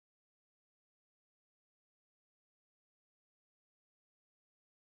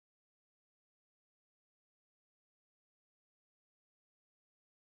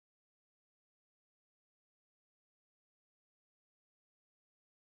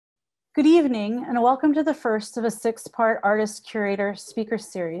Good evening, and welcome to the first of a six-part artist curator speaker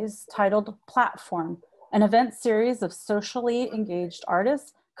series titled Platform, an event series of socially engaged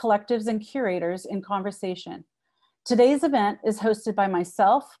artists, collectives, and curators in conversation. Today's event is hosted by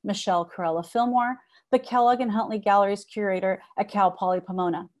myself, Michelle Corella-Fillmore, the Kellogg and Huntley Galleries curator at Cal Poly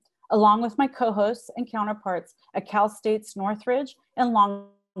Pomona, along with my co-hosts and counterparts at Cal State's Northridge and Long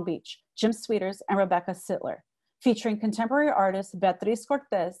Beach, Jim Sweeters and Rebecca Sittler, featuring contemporary artist Beatriz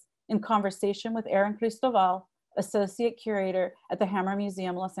Cortez, in conversation with Erin Christovale, Associate Curator at the Hammer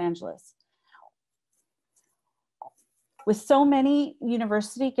Museum, Los Angeles. With so many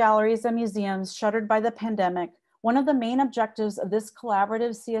university galleries and museums shuttered by the pandemic, one of the main objectives of this collaborative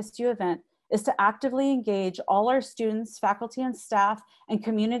CSU event is to actively engage all our students, faculty and staff, and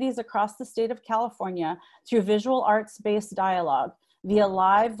communities across the state of California through visual arts-based dialogue via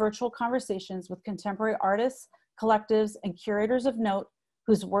live virtual conversations with contemporary artists, collectives, and curators of note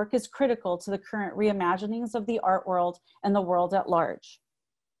whose work is critical to the current reimaginings of the art world and the world at large.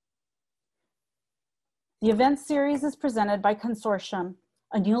 The event series is presented by ConSortiUm,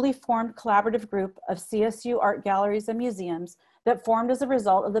 a newly formed collaborative group of CSU art galleries and museums that formed as a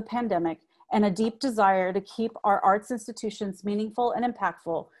result of the pandemic and a deep desire to keep our arts institutions meaningful and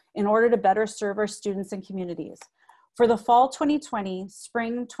impactful in order to better serve our students and communities. For the fall 2020,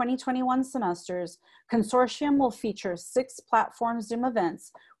 spring 2021 semesters, ConSortiUm will feature 6 platform Zoom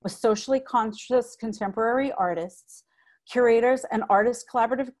events with socially conscious contemporary artists, curators, and artist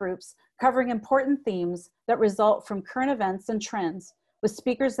collaborative groups covering important themes that result from current events and trends, with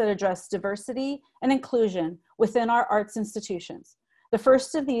speakers that address diversity and inclusion within our arts institutions. The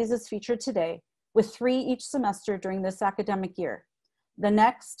first of these is featured today, with 3 each semester during this academic year. The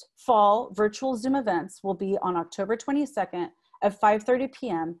next fall virtual Zoom events will be on October 22nd at 5:30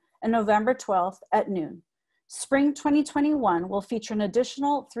 p.m. and November 12th at noon. Spring 2021 will feature an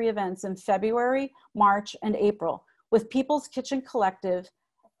additional 3 events in February, March, and April with People's Kitchen Collective,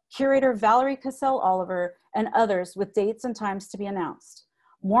 curator Valerie Cassell-Oliver, and others with dates and times to be announced.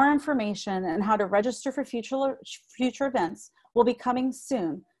 More information and how to register for future events will be coming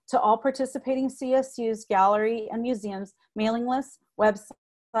soon to all participating CSU's gallery and museums mailing lists,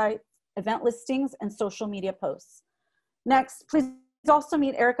 website, event listings, and social media posts. Next, please also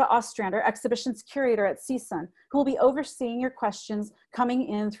meet Erica Ostrander, exhibitions curator at CSUN, who will be overseeing your questions coming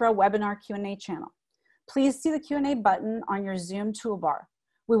in through our webinar Q&A channel. Please see the Q&A button on your Zoom toolbar.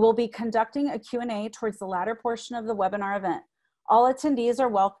 We will be conducting a Q&A towards the latter portion of the webinar event. All attendees are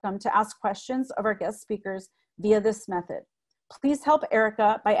welcome to ask questions of our guest speakers via this method. Please help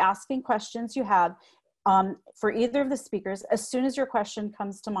Erica by asking questions you have for either of the speakers as soon as your question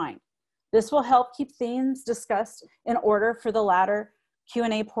comes to mind. This will help keep themes discussed in order for the latter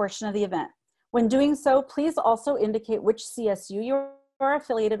Q&A portion of the event. When doing so, please also indicate which CSU you are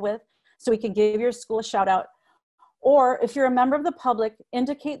affiliated with so we can give your school a shout out. Or if you're a member of the public,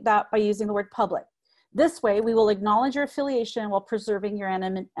 indicate that by using the word public. This way, we will acknowledge your affiliation while preserving your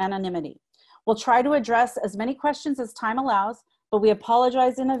anonymity. We'll try to address as many questions as time allows, but we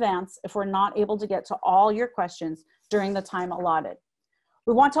apologize in advance if we're not able to get to all your questions during the time allotted.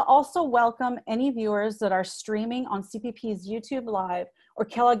 We want to also welcome any viewers that are streaming on CPP's YouTube Live or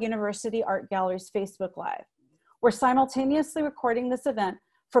Kellogg University Art Gallery's Facebook Live. We're simultaneously recording this event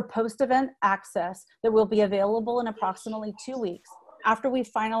for post-event access that will be available in approximately 2 weeks after we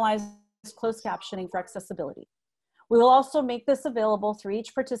finalize closed captioning for accessibility. We will also make this available through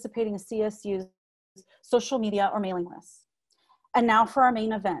each participating CSU's social media or mailing lists. And now for our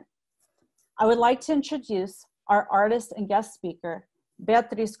main event. I would like to introduce our artist and guest speaker,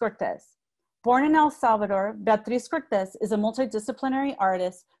 Beatriz Cortez. Born in El Salvador, Beatriz Cortez is a multidisciplinary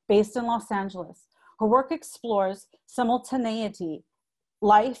artist based in Los Angeles. Her work explores simultaneity,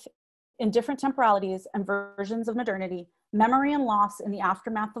 life in different temporalities and versions of modernity, memory and loss in the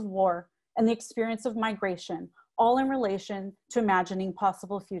aftermath of war, and the experience of migration, all in relation to imagining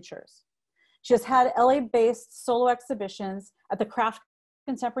possible futures. She has had LA-based solo exhibitions at the Craft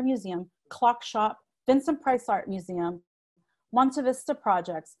Contemporary Museum, Clock Shop, Vincent Price Art Museum, Monte Vista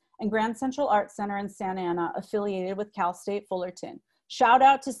Projects, and Grand Central Art Center in Santa Ana, affiliated with Cal State Fullerton. Shout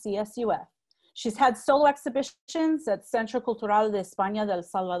out to CSUF. She's had solo exhibitions at Centro Cultural de España de El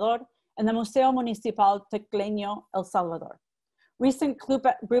Salvador and the Museo Municipal Tecleño El Salvador. Recent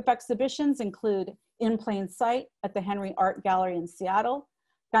group exhibitions include In Plain Sight at the Henry Art Gallery in Seattle,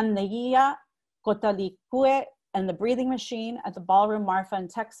 Candeguilla, Cotalicue, and the Breathing Machine at the Ballroom Marfa in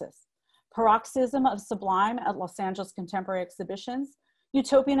Texas, Paroxysm of Sublime at Los Angeles Contemporary Exhibitions,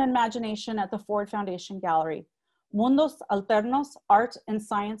 Utopian Imagination at the Ford Foundation Gallery, Mundos Alternos, Art and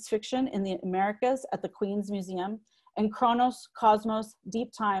Science Fiction in the Americas at the Queens Museum, and Chronos, Cosmos,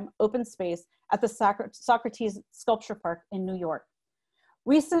 Deep Time, Open Space at the Socrates Sculpture Park in New York.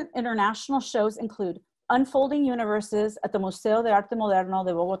 Recent international shows include Unfolding Universes at the Museo de Arte Moderno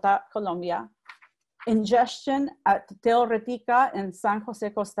de Bogotá, Colombia, Ingestion at Teoretica in San Jose,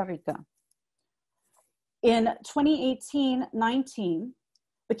 Costa Rica. In 2018-19,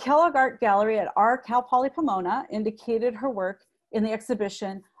 the Kellogg Art Gallery at our Cal Poly Pomona included her work in the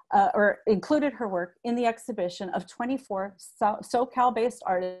exhibition of 24 SoCal-based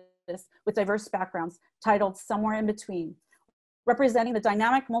artists with diverse backgrounds titled Somewhere in Between, representing the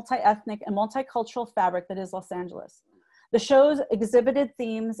dynamic, multi-ethnic, and multicultural fabric that is Los Angeles. The show's exhibited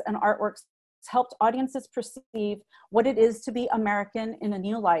themes and artworks helped audiences perceive what it is to be American in a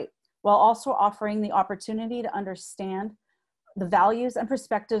new light, while also offering the opportunity to understand the values and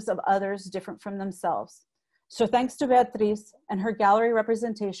perspectives of others different from themselves. So thanks to Beatriz and her gallery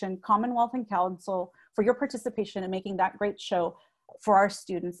representation, Commonwealth and Council for your participation in making that great show for our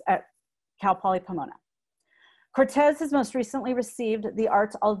students at Cal Poly Pomona. Cortez has most recently received the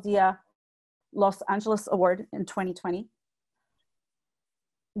Art al Dia Los Angeles Award in 2020,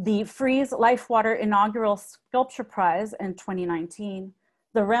 the Freeze Life Water Inaugural Sculpture Prize in 2019,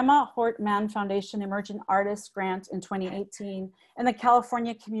 the Rema Hort Mann Foundation Emerging Artist Grant in 2018, and the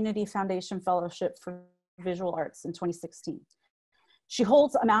California Community Foundation Fellowship for Visual Arts in 2016. She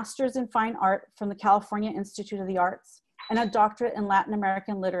holds a master's in fine art from the California Institute of the Arts and a doctorate in Latin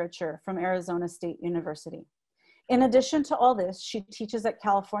American literature from Arizona State University. In addition to all this, she teaches at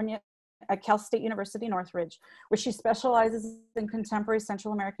Cal State University, Northridge, where she specializes in contemporary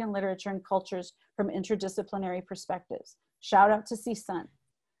Central American literature and cultures from interdisciplinary perspectives. Shout out to CSUN.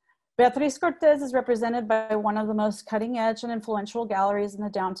 Beatriz Cortez is represented by one of the most cutting edge and influential galleries in the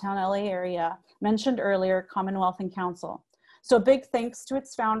downtown LA area, mentioned earlier, Commonwealth and Council. So big thanks to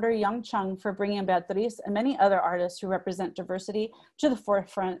its founder, Young Chung, for bringing Beatriz and many other artists who represent diversity to the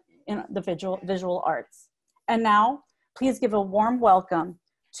forefront in the visual arts. And now, please give a warm welcome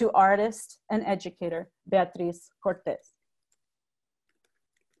to artist and educator, Beatriz Cortez.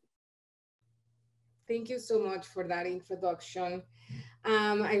 Thank you so much for that introduction.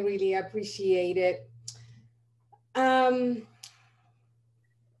 I really appreciate it. Let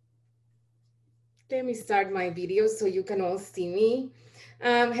me start my video so you can all see me.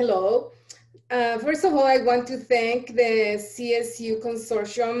 Hello. First of all, I want to thank the CSU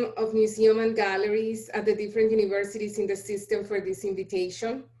Consortium of Museum and Galleries at the different universities in the system for this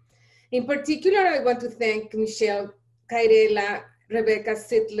invitation. In particular, I want to thank Michelle Cairela, Rebecca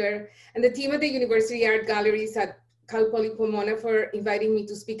Sittler, and the team at the University Art Galleries at Cal Poly Pomona for inviting me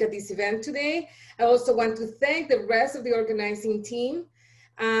to speak at this event today. I also want to thank the rest of the organizing team,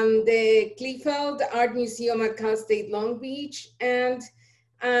 the Kleefeld Art Museum at Cal State Long Beach, and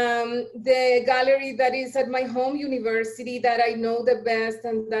the gallery that is at my home university that I know the best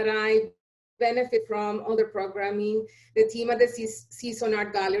and that I benefit from all the programming, the team at the Season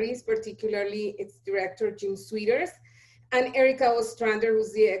Art Galleries, particularly its director, Jim Sweeters, and Erica Ostrander,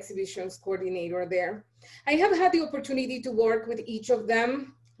 who's the exhibitions coordinator there. I have had the opportunity to work with each of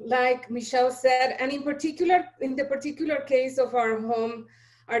them, like Michelle said, and in the particular case of our home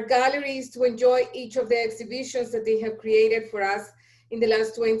art galleries, to enjoy each of the exhibitions that they have created for us in the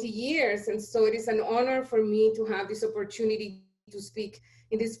last 20 years. And so it is an honor for me to have this opportunity to speak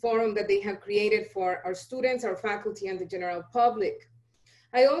in this forum that they have created for our students, our faculty, and the general public.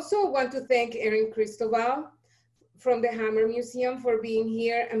 I also want to thank Erin Christovale from the Hammer Museum for being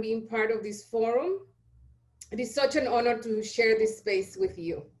here and being part of this forum. It is such an honor to share this space with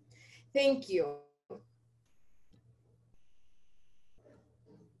you. Thank you.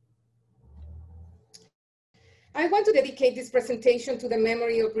 I want to dedicate this presentation to the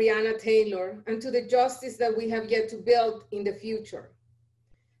memory of Breonna Taylor and to the justice that we have yet to build in the future.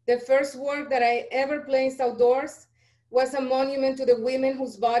 The first work that I ever placed outdoors was a monument to the women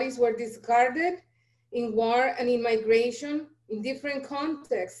whose bodies were discarded in war and in migration in different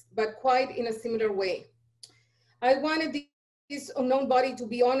contexts, but quite in a similar way. I wanted this unknown body to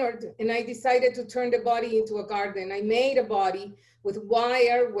be honored, and I decided to turn the body into a garden. I made a body with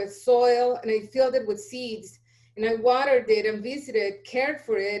wire, with soil, and I filled it with seeds. And I watered it and visited, cared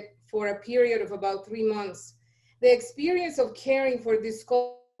for it for a period of about 3 months. The experience of caring for this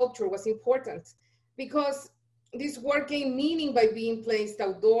sculpture was important because this work gained meaning by being placed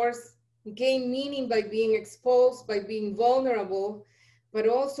outdoors, gained meaning by being exposed, by being vulnerable, but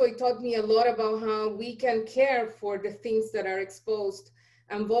also it taught me a lot about how we can care for the things that are exposed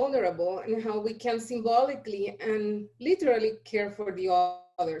and vulnerable, and how we can symbolically and literally care for the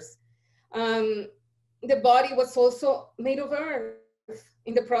others. The body was also made of earth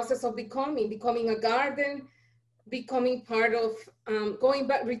in the process of becoming a garden becoming part of going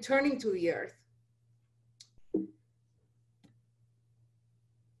back, returning to the earth.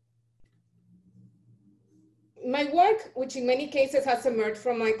 My work, which in many cases has emerged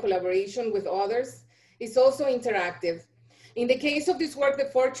from my collaboration with others, is also interactive. In the case of this work, The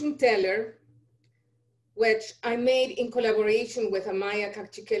Fortune Teller, which I made in collaboration with a Maya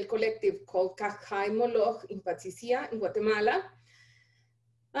Cachiquel collective called Cajay Moloch in Patsicia in Guatemala.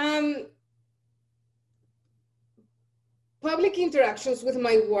 Public interactions with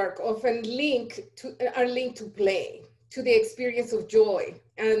my work often are linked to play, to the experience of joy,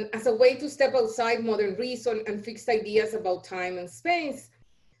 and as a way to step outside modern reason and fixed ideas about time and space.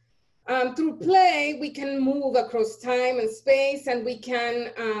 Through play, we can move across time and space, and we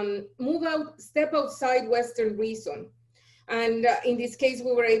can step outside Western reason. And in this case,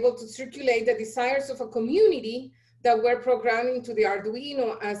 we were able to circulate the desires of a community that were programming to the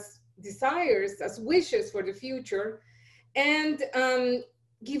Arduino as desires, as wishes for the future, and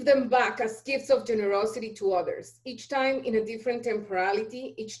give them back as gifts of generosity to others, each time in a different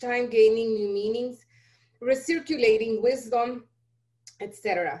temporality, each time gaining new meanings, recirculating wisdom,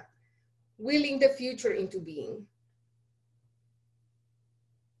 etc., willing the future into being.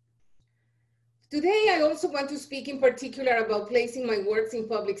 Today, I also want to speak in particular about placing my works in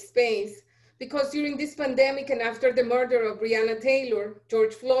public space, because during this pandemic and after the murder of Breonna Taylor,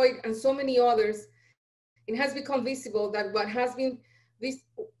 George Floyd, and so many others, it has become visible that it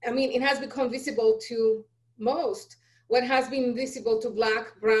has become visible to most what has been visible to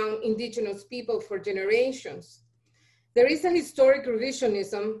Black, Brown, Indigenous people for generations. There is a historic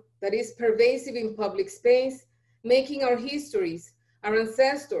revisionism that is pervasive in public space, making our histories, our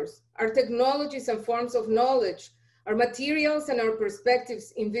ancestors, our technologies and forms of knowledge, our materials and our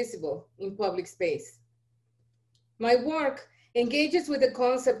perspectives invisible in public space. My work engages with the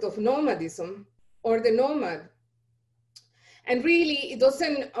concept of nomadism, or the nomad. And really, it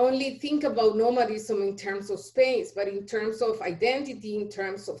doesn't only think about nomadism in terms of space, but in terms of identity, in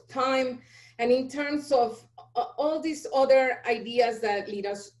terms of time, and in terms of all these other ideas that lead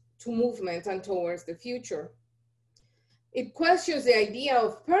us to movement and towards the future. It questions the idea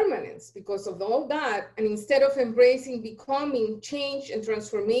of permanence because of all that, and instead of embracing becoming, change, and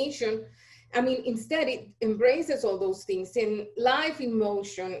transformation, instead it embraces all those things in life in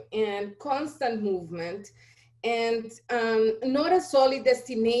motion and constant movement, and not a solid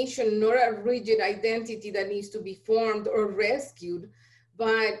destination, nor a rigid identity that needs to be formed or rescued,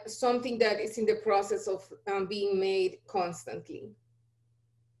 but something that is in the process of being made constantly.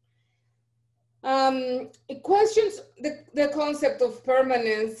 It questions the concept of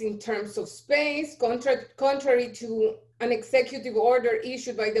permanence in terms of space, contrary to an executive order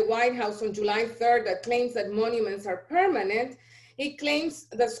issued by the White House on July 3rd that claims that monuments are permanent. It claims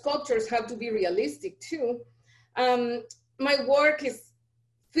that sculptures have to be realistic too. My work is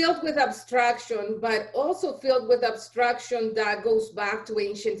filled with abstraction, but also filled with abstraction that goes back to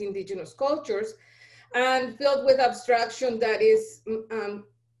ancient indigenous cultures, and filled with abstraction that is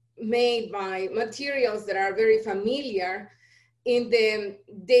made by materials that are very familiar in the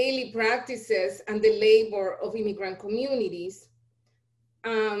daily practices and the labor of immigrant communities.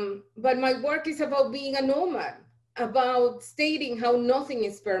 But my work is about being a nomad, about stating how nothing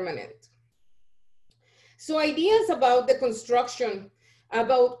is permanent. So ideas about the construction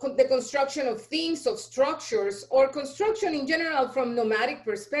of things, of structures, or construction in general from nomadic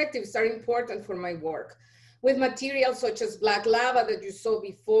perspectives are important for my work. With materials such as black lava that you saw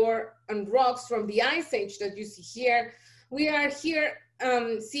before and rocks from the Ice Age that you see here, we are here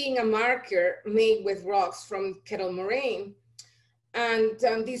seeing a marker made with rocks from Kettle Moraine. And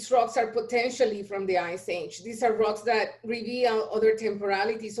these rocks are potentially from the Ice Age. These are rocks that reveal other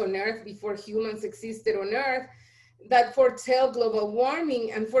temporalities on Earth before humans existed on Earth, that foretell global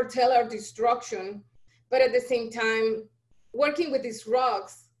warming and foretell our destruction. But at the same time, working with these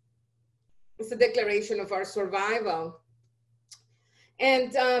rocks is a declaration of our survival.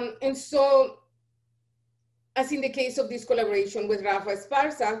 And so, as in the case of this collaboration with Rafa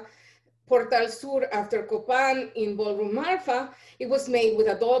Esparza, Portal Sur after Copan in Ballroom Marfa, it was made with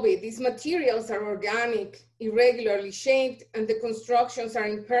adobe. These materials are organic, irregularly shaped, and the constructions are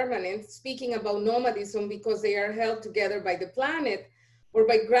impermanent, speaking about nomadism because they are held together by the planet or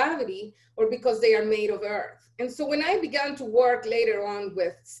by gravity, or because they are made of earth. And so when I began to work later on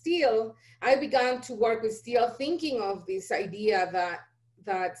with steel, I began to work with steel thinking of this idea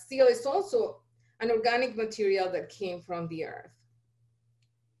that steel is also an organic material that came from the earth.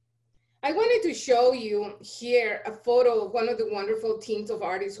 I wanted to show you here a photo of one of the wonderful teams of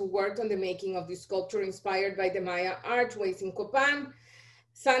artists who worked on the making of this sculpture inspired by the Maya archways in Copan.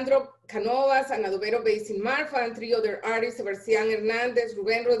 Sandro Canovas, an adobero based in Marfa, and 3 other artists, Sebastián Hernandez,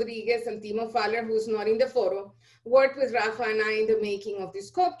 Ruben Rodriguez, and Timo Faller, who's not in the photo, worked with Rafa and I in the making of this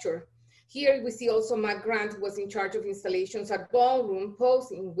sculpture. Here we see also Matt Grant, who was in charge of installations at Ballroom,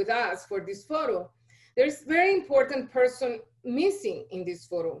 posing with us for this photo. There's a very important person missing in this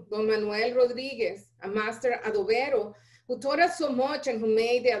photo, Don Manuel Rodriguez, a master adobero, who taught us so much and who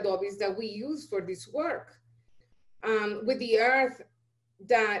made the adobes that we use for this work. With the earth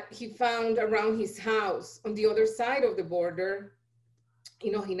that he found around his house on the other side of the border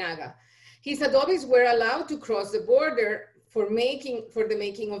in Ojinaga. His adobes were allowed to cross the border for the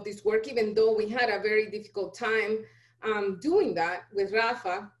making of this work, even though we had a very difficult time doing that with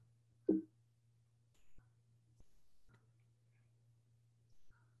Rafa.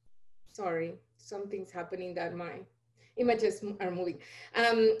 Sorry, something's happening that my images are moving.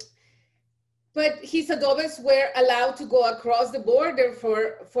 But his adobes were allowed to go across the border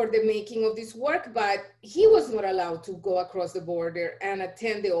for the making of this work, but he was not allowed to go across the border and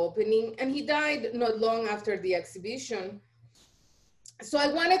attend the opening, and he died not long after the exhibition. So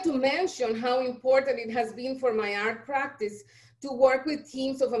I wanted to mention how important it has been for my art practice to work with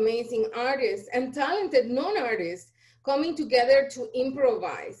teams of amazing artists and talented non-artists coming together to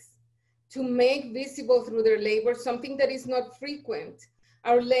improvise, to make visible through their labor something that is not frequent.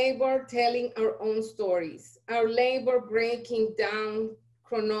 Our labor telling our own stories, our labor breaking down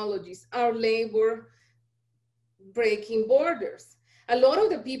chronologies, our labor breaking borders. A lot of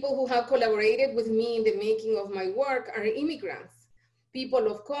the people who have collaborated with me in the making of my work are immigrants, people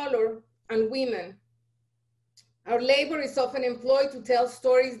of color, and women. Our labor is often employed to tell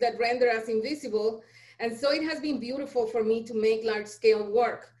stories that render us invisible, and so it has been beautiful for me to make large-scale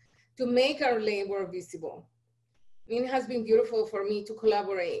work, to make our labor visible. It has been beautiful for me to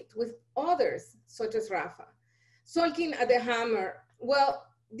collaborate with others, such as Rafa. Sulking at the Hammer. Well,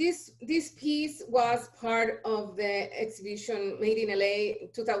 this piece was part of the exhibition Made in LA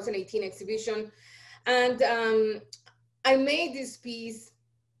 2018 exhibition. And I made this piece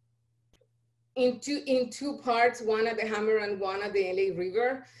in two parts, one at the Hammer and one at the LA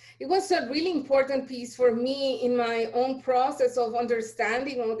River. It was a really important piece for me in my own process of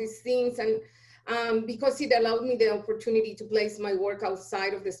understanding all these things, and because it allowed me the opportunity to place my work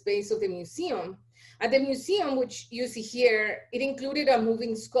outside of the space of the museum. At the museum, which you see here, it included a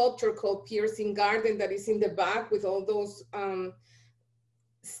moving sculpture called Piercing Garden that is in the back with all those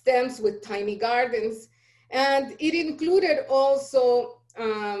stems with tiny gardens. And it included also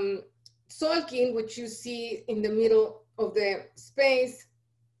sulking, which you see in the middle of the space,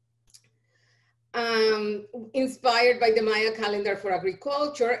 inspired by the Maya calendar for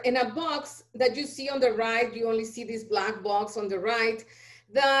agriculture, and a box that you see on the right. You only see this black box on the right,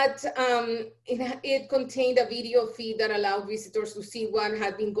 that it contained a video feed that allowed visitors to see what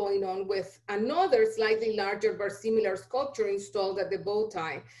had been going on with another slightly larger but similar sculpture installed at the bow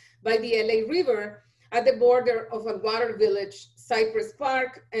tie by the LA River at the border of a water village, Cypress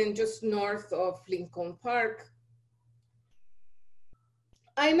Park, and just north of Lincoln Park.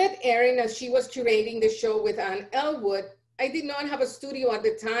 I met Erin as she was curating the show with Ann Elwood. I did not have a studio at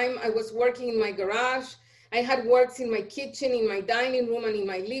the time. I was working in my garage. I had works in my kitchen, in my dining room, and in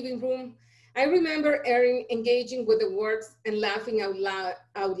my living room. I remember Erin engaging with the works and laughing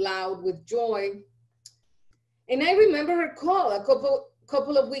out loud with joy. And I remember her call a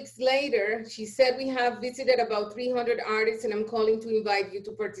couple of weeks later. She said, "We have visited about 300 artists, and I'm calling to invite you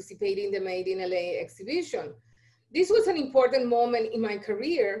to participate in the Made in LA exhibition." This was an important moment in my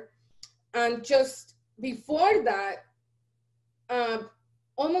career. And just before that,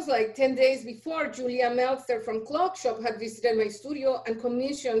 almost like 10 days before, Julia Meltzer from Clock Shop had visited my studio and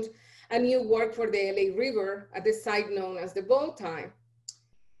commissioned a new work for the LA River at the site known as the Bow Tie.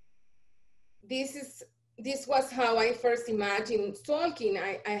 This was how I first imagined sulking.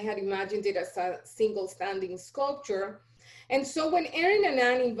 I had imagined it as a single standing sculpture. And so when Erin and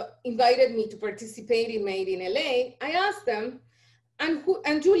Ann invited me to participate in Made in LA, I asked them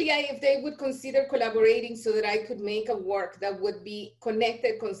and Julia if they would consider collaborating so that I could make a work that would be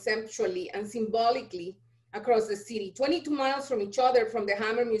connected conceptually and symbolically across the city, 22 miles from each other, from the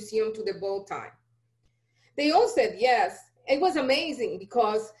Hammer Museum to the Bow Tie. They all said yes. It was amazing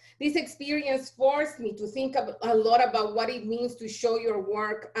because this experience forced me to think a lot about what it means to show your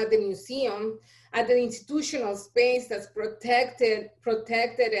work at the museum, at the institutional space that's protected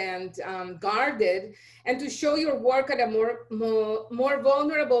and guarded, and to show your work at a more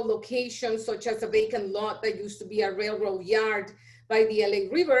vulnerable location, such as a vacant lot that used to be a railroad yard by the LA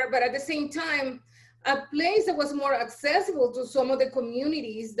River, but at the same time, a place that was more accessible to some of the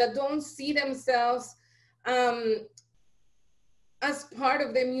communities that don't see themselves as part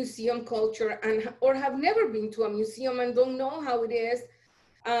of the museum culture and or have never been to a museum and don't know how it is,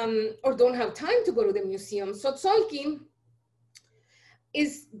 or don't have time to go to the museum. So Tzolk'in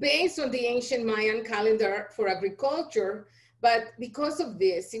is based on the ancient Mayan calendar for agriculture, but because of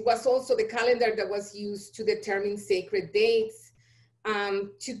this, it was also the calendar that was used to determine sacred dates,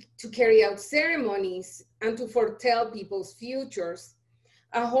 to carry out ceremonies, and to foretell people's futures,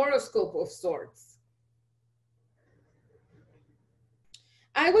 a horoscope of sorts.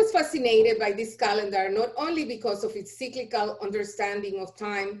 I was fascinated by this calendar, not only because of its cyclical understanding of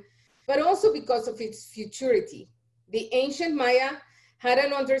time, but also because of its futurity. The ancient Maya had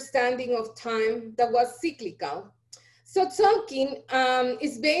an understanding of time that was cyclical. So Tzolk'in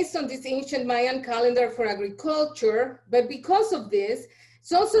is based on this ancient Mayan calendar for agriculture, but because of this,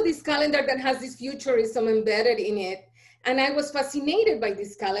 it's also this calendar that has this futurism embedded in it. And I was fascinated by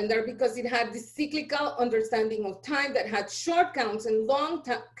this calendar because it had this cyclical understanding of time that had short counts and long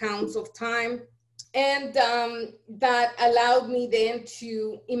counts of time. And that allowed me then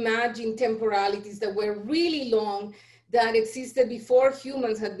to imagine temporalities that were really long, that existed before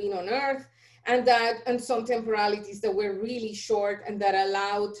humans had been on Earth, and some temporalities that were really short and that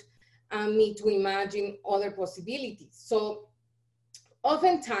allowed me to imagine other possibilities. So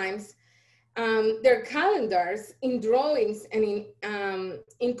oftentimes, their calendars in drawings and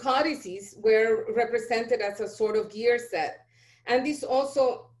in codices were represented as a sort of gear set. And this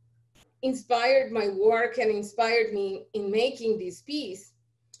also inspired my work and inspired me in making this piece.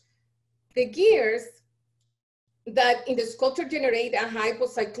 The gears that in the sculpture generate a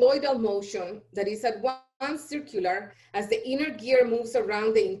hypocycloidal motion that is at once circular as the inner gear moves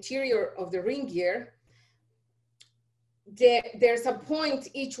around the interior of the ring gear. There's a point,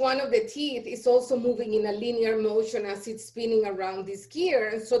 each one of the teeth is also moving in a linear motion as it's spinning around this gear.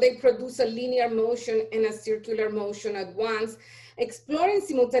 And so they produce a linear motion and a circular motion at once, exploring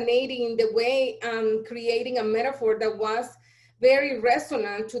simultaneity in the way, creating a metaphor that was very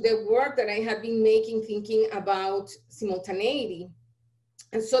resonant to the work that I had been making, thinking about simultaneity.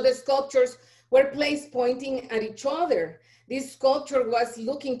 And so the sculptures were placed pointing at each other. This sculpture was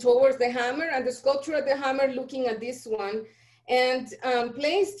looking towards the hammer, and the sculpture at the hammer looking at this one, and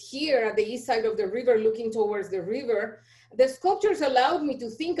placed here at the east side of the river, looking towards the river. The sculptures allowed me to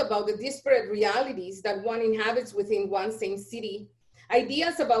think about the disparate realities that one inhabits within one same city,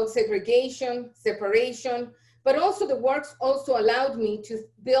 ideas about segregation, separation, but also the works also allowed me to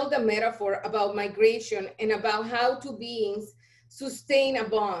build a metaphor about migration and about how two beings sustain a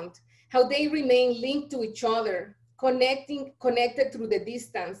bond, how they remain linked to each other, connected through the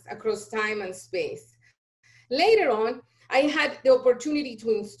distance across time and space. Later on, I had the opportunity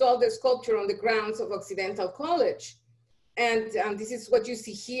to install the sculpture on the grounds of Occidental College. And this is what you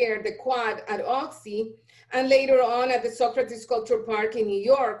see here, the quad at Oxy, and later on at the Socrates Sculpture Park in New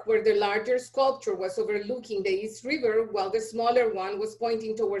York, where the larger sculpture was overlooking the East River, while the smaller one was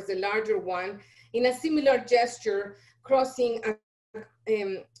pointing towards the larger one in a similar gesture, crossing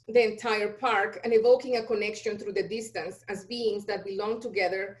the entire park and evoking a connection through the distance as beings that belong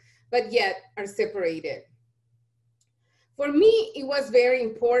together, but yet are separated. For me, it was very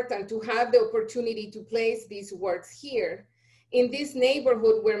important to have the opportunity to place these works here in this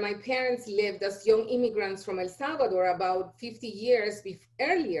neighborhood where my parents lived as young immigrants from El Salvador about 50 years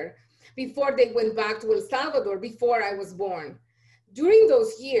earlier, before they went back to El Salvador, before I was born. During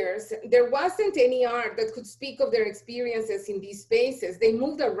those years, there wasn't any art that could speak of their experiences in these spaces. They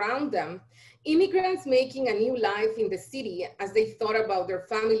moved around them, immigrants making a new life in the city as they thought about their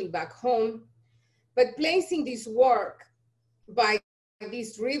family back home. But placing this work by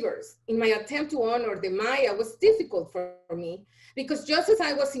these rivers in my attempt to honor the Maya was difficult for me, because just as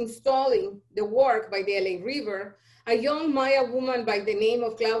I was installing the work by the LA River, a young Maya woman by the name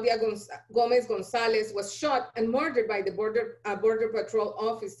of Claudia Gomez Gonzalez was shot and murdered by the Border Patrol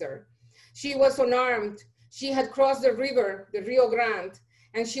officer. She was unarmed. She had crossed the river, the Rio Grande,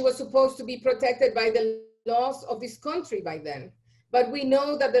 and she was supposed to be protected by the laws of this country by then. But we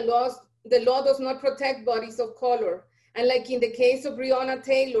know that the law does not protect bodies of color. And like in the case of Breonna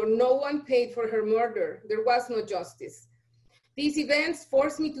Taylor, no one paid for her murder. There was no justice. These events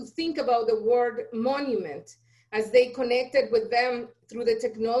forced me to think about the word monument as they connected with them through the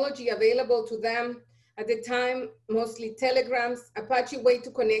technology available to them at the time, mostly telegrams, Apache way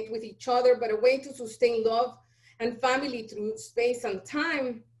to connect with each other, but a way to sustain love and family through space and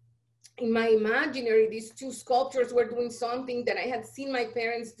time. In my imaginary, these two sculptures were doing something that I had seen my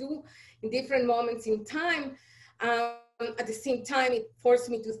parents do in different moments in time. At the same time, it forced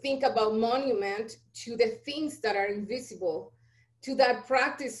me to think about monument to the things that are invisible, to that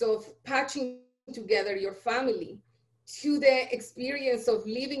practice of patching together your family, to the experience of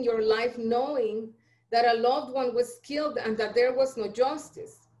living your life knowing that a loved one was killed and that there was no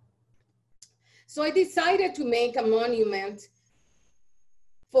justice. So I decided to make a monument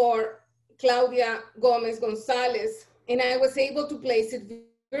for Claudia Gomez Gonzalez, and I was able to place it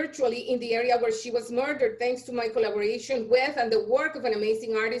virtually in the area where she was murdered, thanks to my collaboration with and the work of an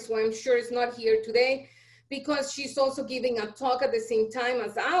amazing artist who I'm sure is not here today because she's also giving a talk at the same time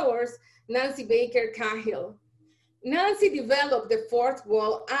as ours, Nancy Baker Cahill. Nancy developed the Fourth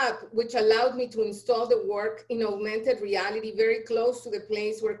Wall app, which allowed me to install the work in augmented reality very close to the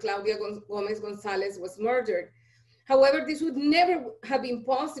place where Claudia Gomez Gonzalez was murdered. However, this would never have been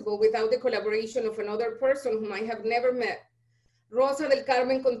possible without the collaboration of another person whom I have never met, Rosa del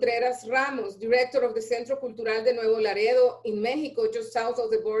Carmen Contreras Ramos, director of the Centro Cultural de Nuevo Laredo in Mexico, just south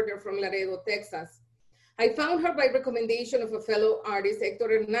of the border from Laredo, Texas. I found her by recommendation of a fellow artist, Hector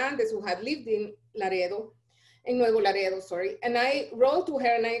Hernandez, who had lived in Nuevo Laredo, sorry. And I wrote to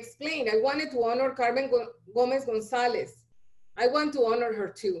her and I explained, I wanted to honor Carmen Gomez Gonzalez. I want to honor her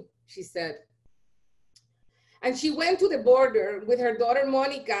too, she said. And she went to the border with her daughter,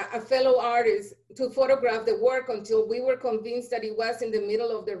 Monica, a fellow artist, to photograph the work until we were convinced that it was in the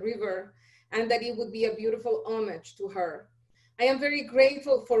middle of the river and that it would be a beautiful homage to her. I am very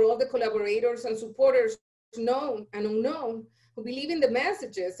grateful for all the collaborators and supporters, known and unknown, who believe in the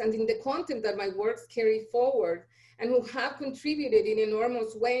messages and in the content that my works carry forward and who have contributed in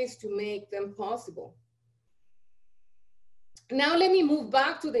enormous ways to make them possible. Now let me move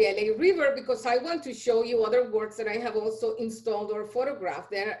back to the LA River because I want to show you other works that I have also installed or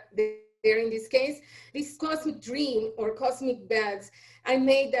photographed there in this case. This Cosmic Dream or Cosmic Beds, I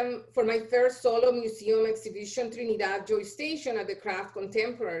made them for my first solo museum exhibition, Trinidad Joy Station at the Craft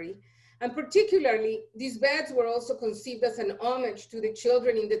Contemporary. And particularly, these beds were also conceived as an homage to the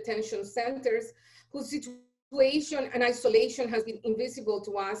children in detention centers whose situation and isolation has been invisible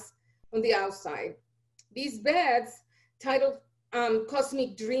to us on the outside. These beds, titled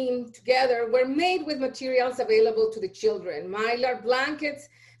Cosmic Dream Together, were made with materials available to the children: mylar blankets,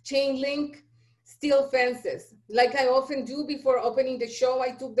 chain link, steel fences. Like I often do before opening the show,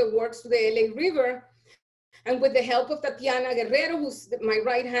 I took the works to the LA River, and with the help of Tatiana Guerrero, who's my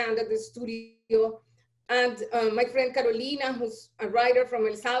right hand at the studio, and my friend Carolina, who's a writer from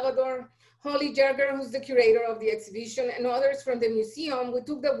El Salvador, Holly Jerger, who's the curator of the exhibition, and others from the museum, we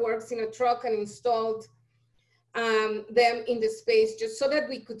took the works in a truck and installed them in the space just so that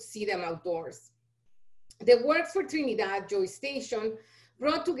we could see them outdoors. The works for Trinidad Joy Station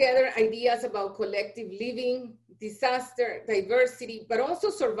brought together ideas about collective living, disaster, diversity, but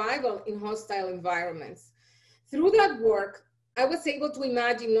also survival in hostile environments. Through that work, I was able to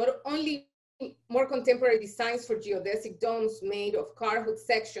imagine not only more contemporary designs for geodesic domes made of carhood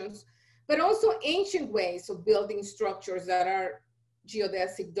sections, but also ancient ways of building structures that are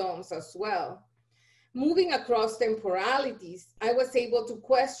geodesic domes as well. Moving across temporalities, I was able to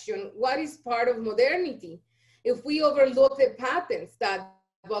question what is part of modernity if we overlook the patents that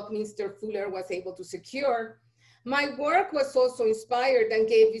Buckminster Fuller was able to secure. My work was also inspired and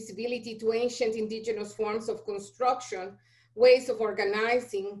gave visibility to ancient indigenous forms of construction, ways of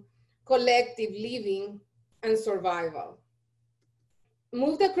organizing, collective living, and survival.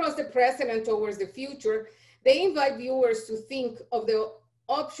 Moved across the present and towards the future, they invite viewers to think of the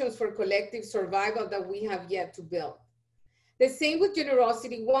options for collective survival that we have yet to build. The same with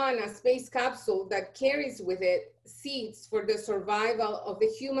Generosity 1, a space capsule that carries with it seeds for the survival of the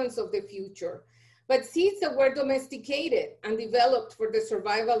humans of the future, but seeds that were domesticated and developed for the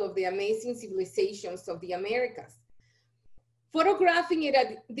survival of the amazing civilizations of the Americas. Photographing it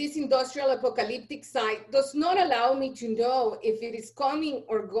at this industrial apocalyptic site does not allow me to know if it is coming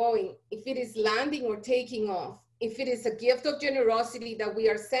or going, if it is landing or taking off, if it is a gift of generosity that we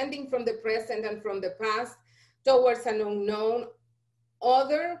are sending from the present and from the past towards an unknown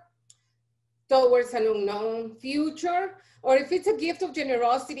other, towards an unknown future, or if it's a gift of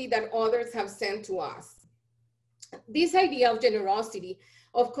generosity that others have sent to us. This idea of generosity,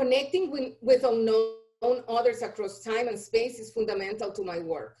 of connecting with unknown others across time and space, is fundamental to my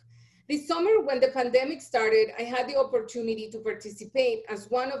work. This summer, when the pandemic started, I had the opportunity to participate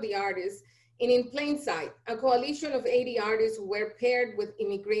as one of the artists in Plain Sight, a coalition of 80 artists who were paired with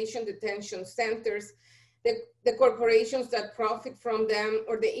immigration detention centers, the corporations that profit from them,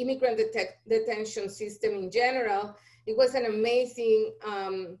 or the immigrant detention system in general. It was an amazing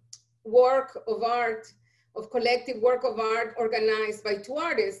work of art, of collective work of art organized by two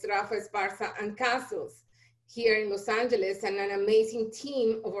artists, Rafa Esparza and Castles, here in Los Angeles, and an amazing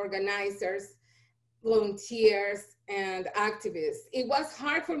team of organizers, volunteers, and activists. It was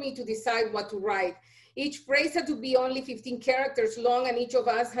hard for me to decide what to write. Each phrase had to be only 15 characters long, and each of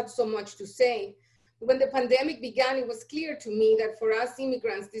us had so much to say. When the pandemic began, it was clear to me that for us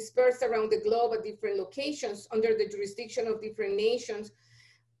immigrants dispersed around the globe at different locations under the jurisdiction of different nations,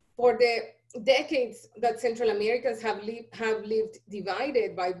 for the decades that Central Americans have lived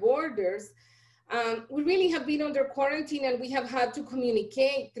divided by borders, we really have been under quarantine, and we have had to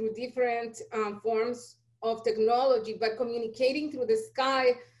communicate through different forms of technology, but communicating through the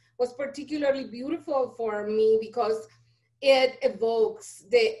sky was particularly beautiful for me because it evokes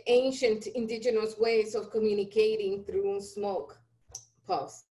the ancient indigenous ways of communicating through smoke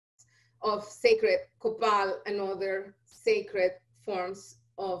puffs of sacred copal and other sacred forms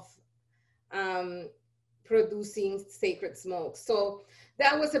of producing sacred smoke. So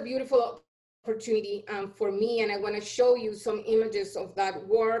that was a beautiful opportunity for me, and I want to show you some images of that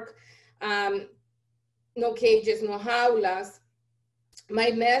work. No cages, no jaulas.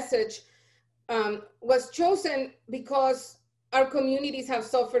 My message was chosen because our communities have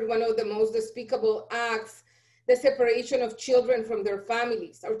suffered one of the most despicable acts, the separation of children from their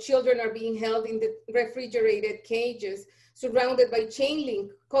families. Our children are being held in the refrigerated cages, surrounded by chain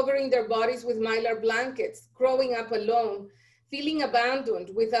link, covering their bodies with mylar blankets, growing up alone, feeling abandoned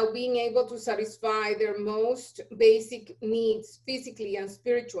without being able to satisfy their most basic needs physically and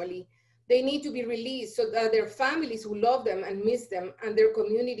spiritually. They need to be released so that their families who love them and miss them and their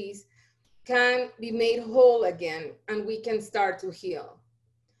communities can be made whole again, and we can start to heal.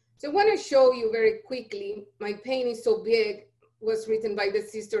 So I want to show you very quickly, My Pain is So Big was written by the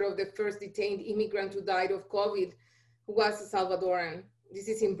sister of the first detained immigrant who died of COVID, who was a Salvadoran. This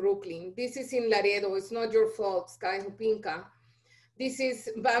is in Brooklyn. This is in Laredo. It's not your fault, Sky Hupinka. This is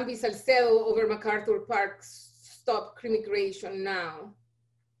Bambi Salcedo over MacArthur Park. Stop immigration now.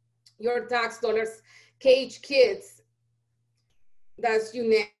 Your tax dollars cage kids. That's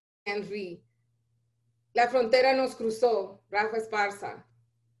you, Henry. La frontera nos cruzó, Rafa Esparza.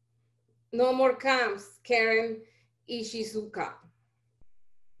 No more camps, Karen Ishizuka.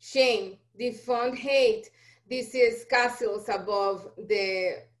 Shame, defund hate. This is castles above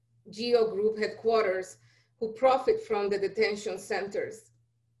the Geo Group headquarters who profit from the detention centers.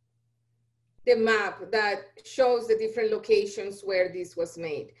 The map that shows the different locations where this was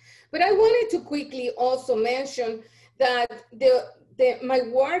made. But I wanted to quickly also mention that my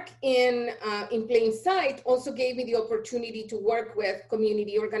work in plain sight also gave me the opportunity to work with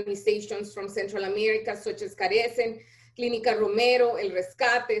community organizations from Central America, such as Carecen, Clínica Romero, El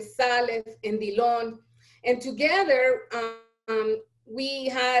Rescate, Salef, and Dilon. And together, we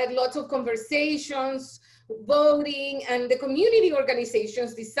had lots of conversations, voting, and the community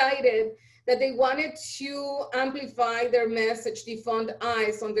organizations decided that they wanted to amplify their message, defund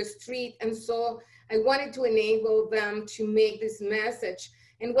ICE on the street. And so I wanted to enable them to make this message.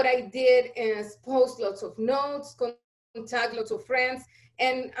 And what I did is post lots of notes, contact lots of friends,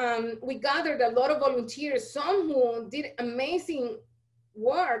 and we gathered a lot of volunteers, some who did amazing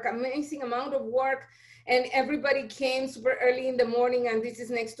work, amazing amount of work, and everybody came super early in the morning, and this is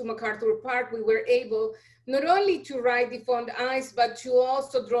next to MacArthur Park. We were able not only to write defund ICE, but to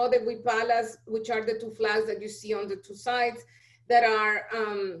also draw the huipalas, which are the two flags that you see on the two sides that are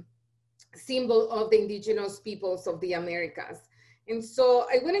symbol of the indigenous peoples of the Americas. And so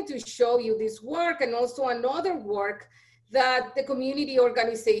I wanted to show you this work and also another work that the community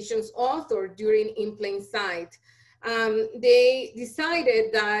organizations authored during In Plain Sight. They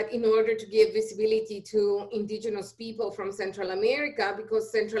decided that in order to give visibility to indigenous people from Central America,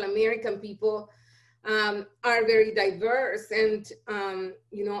 because Central American people are very diverse, and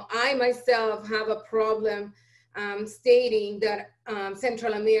you know, I myself have a problem stating that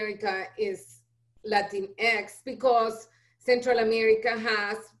Central America is Latinx, because Central America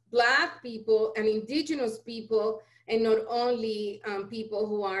has Black people and indigenous people, and not only people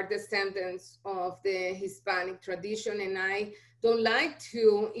who are descendants of the Hispanic tradition. And I don't like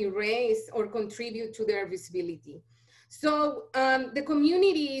to erase or contribute to their visibility. So the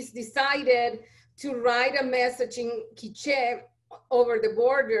communities decided to write a message in Quiche over the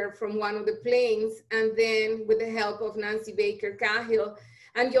border from one of the planes, and then with the help of Nancy Baker Cahill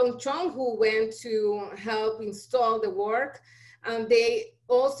and Young Chong, who went to help install the work, they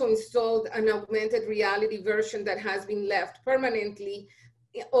also installed an augmented reality version that has been left permanently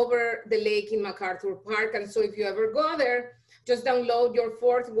over the lake in MacArthur Park. And so if you ever go there, just download your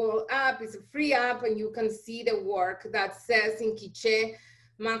Fourth Wall app. It's a free app, and you can see the work that says in Quiche,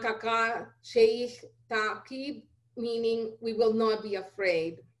 Makaka Sheikh Takib, meaning we will not be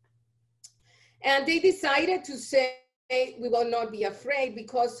afraid. And they decided to say we will not be afraid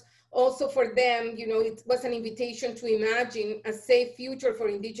because Also for them, you know, it was an invitation to imagine a safe future for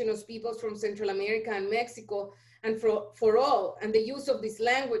indigenous peoples from Central America and Mexico, and for all. And the use of this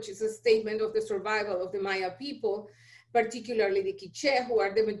language is a statement of the survival of the Maya people, particularly the Quiche, who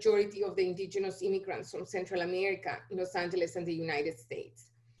are the majority of the indigenous immigrants from Central America, Los Angeles, and the United States.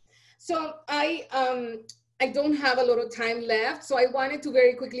 So I don't have a lot of time left, so I wanted to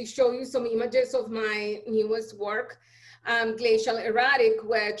very quickly show you some images of my newest work, Glacial Erratic,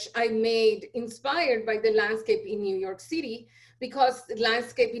 which I made inspired by the landscape in New York City, because the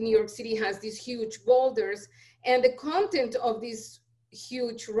landscape in New York City has these huge boulders, and the content of these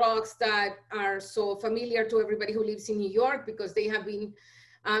huge rocks that are so familiar to everybody who lives in New York, because they have been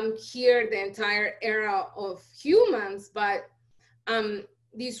here the entire era of humans, but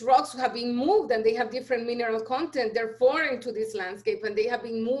these rocks have been moved and they have different mineral content. They're foreign to this landscape, and they have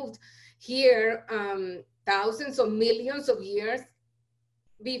been moved here thousands or millions of years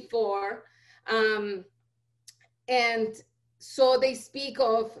before. And so they speak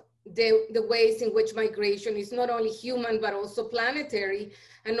of the ways in which migration is not only human, but also planetary,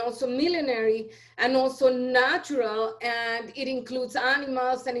 and also millenary, and also natural. And it includes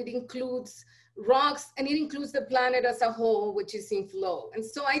animals, and it includes rocks, and it includes the planet as a whole, which is in flow. And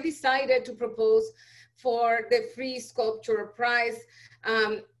so I decided to propose for the free sculpture prize,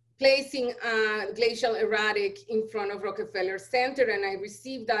 placing Glacial Erratic in front of Rockefeller Center, and I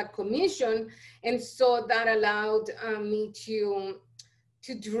received that commission. And so that allowed me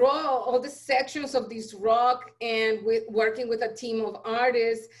to draw all the sections of this rock, and working with a team of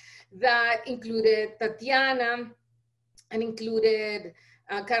artists that included Tatiana, and included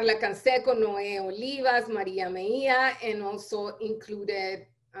Carla Canseco, Noé Olivas, Maria Meia, and also included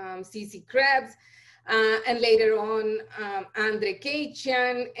Cici Krebs, and later on Andre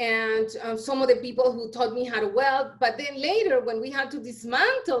Keichan, and some of the people who taught me how to weld. But then later, when we had to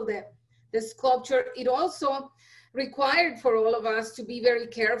dismantle the sculpture, it also required for all of us to be very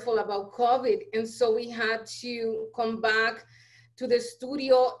careful about COVID. And so we had to come back to the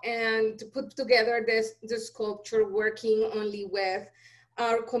studio and to put together the sculpture working only with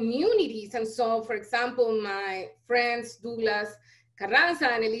our communities. And so, for example, my friends Douglas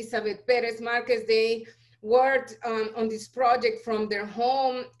Carranza and Elizabeth Perez Marquez, they worked on this project from their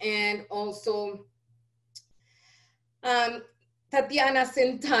home, and also Tatiana's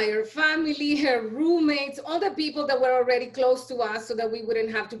entire family, her roommates, all the people that were already close to us, so that we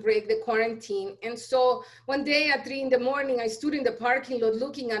wouldn't have to break the quarantine. And so one day at 3 in the morning, I stood in the parking lot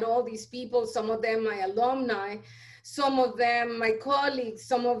looking at all these people, some of them my alumni, some of them my colleagues,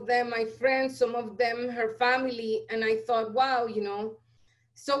 some of them my friends, some of them her family. And I thought, wow, you know,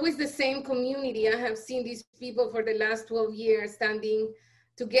 so it's the same community. I have seen these people for the last 12 years standing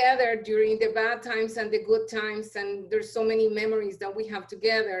together during the bad times and the good times. And there's so many memories that we have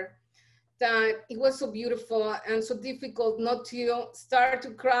together, that it was so beautiful and so difficult not to start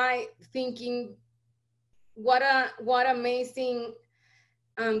to cry, thinking what amazing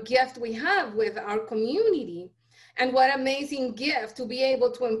gift we have with our community. And what amazing gift to be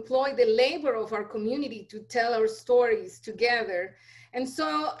able to employ the labor of our community to tell our stories together. And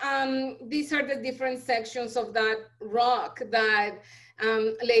so these are the different sections of that rock that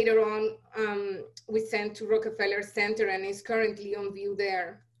later on we sent to Rockefeller Center, and is currently on view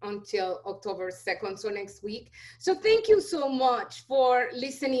there until October 2nd, so next week. So thank you so much for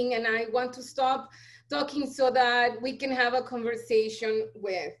listening, and I want to stop talking so that we can have a conversation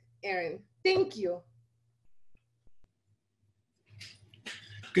with Erin. Thank you.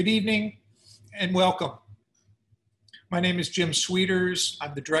 Good evening and welcome. My name is Jim Sweeters.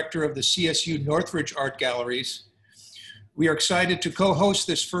 I'm the director of the CSU Northridge Art Galleries. We are excited to co-host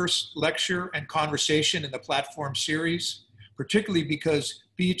this first lecture and conversation in the platform series, particularly because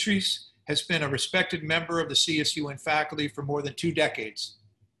Beatriz has been a respected member of the CSUN faculty for more than 2 decades.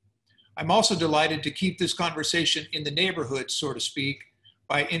 I'm also delighted to keep this conversation in the neighborhood, so to speak,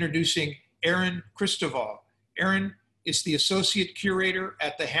 by introducing Erin Christovale. Erin is the associate curator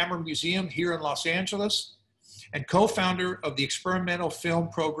at the Hammer Museum here in Los Angeles, and co-founder of the experimental film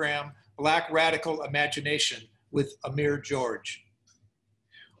program Black Radical Imagination with Amir George.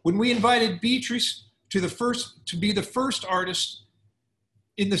 When we invited Beatriz to be the first artist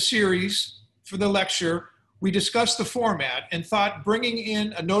in the series for the lecture, we discussed the format and thought bringing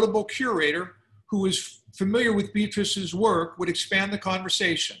in a notable curator who is familiar with Beatriz's work would expand the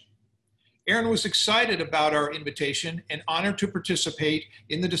conversation. Erin was excited about our invitation and honored to participate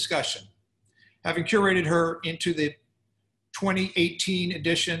in the discussion, having curated her into the 2018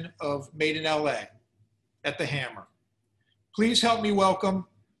 edition of Made in LA at the Hammer. Please help me welcome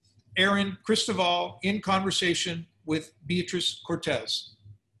Erin Christovale in conversation with Beatriz Cortez.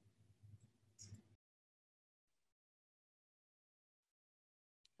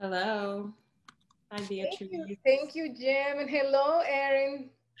 Hello. Hi, Beatriz. Thank you, Jim, and hello,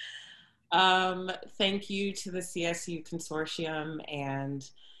 Erin. Thank you to the CSU Consortium, and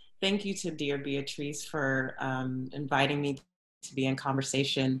thank you to dear Beatriz for inviting me to be in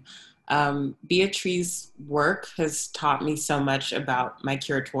conversation. Beatriz's work has taught me so much about my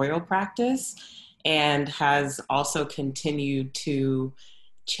curatorial practice and has also continued to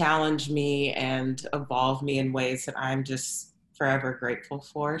challenge me and evolve me in ways that I'm just forever grateful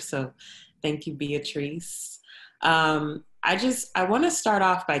for. So thank you, Beatriz. I want to start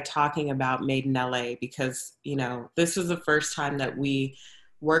off by talking about Made in LA because, you know, this was the first time that we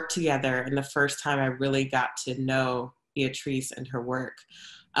worked together and the first time I really got to know Beatriz and her work.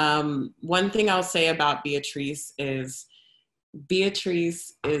 One thing I'll say about Beatriz is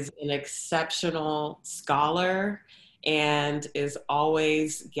an exceptional scholar and is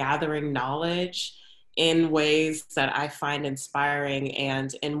always gathering knowledge in ways that I find inspiring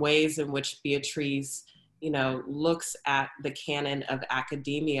and in ways in which Beatriz, you know, looks at the canon of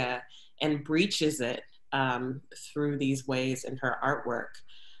academia and breaches it through these ways in her artwork.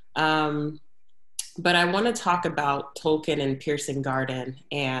 But I want to talk about Tolkien and Piercing Garden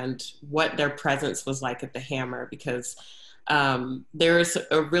and what their presence was like at the Hammer, because there is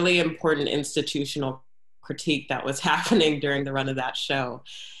a really important institutional critique that was happening during the run of that show,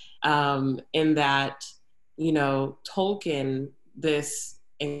 in that, you know, Tolkien, this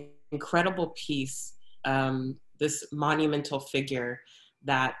incredible piece, this monumental figure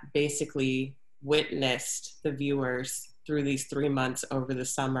that basically witnessed the viewers through these 3 months over the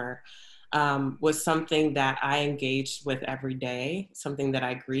summer, was something that I engaged with every day, something that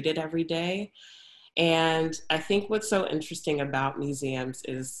I greeted every day. And I think what's so interesting about museums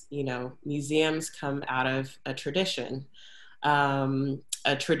is, you know, museums come out of a tradition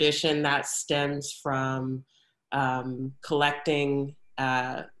that stems from collecting,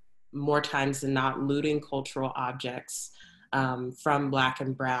 more times than not, looting cultural objects from Black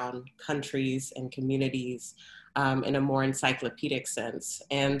and Brown countries and communities in a more encyclopedic sense.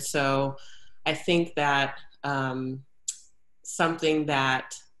 And so I think that something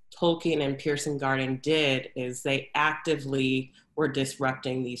that Tolkien and Piercing Garden did is they actively were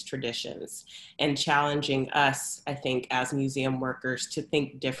disrupting these traditions and challenging us, I think, as museum workers to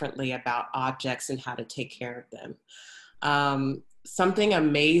think differently about objects and how to take care of them. Something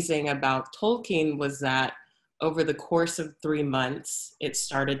amazing about Tolkien was that over the course of 3 months, it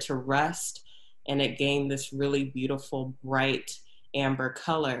started to rust and it gained this really beautiful, bright amber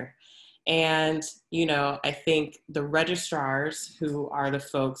color. And, you know, I think the registrars, who are the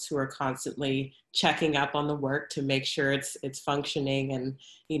folks who are constantly checking up on the work to make sure it's functioning and,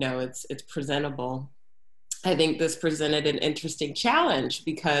 you know, it's presentable. I think this presented an interesting challenge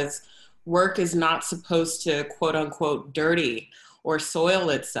because work is not supposed to, quote unquote, dirty or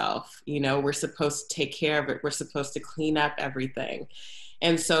soil itself. You know, we're supposed to take care of it. We're supposed to clean up everything.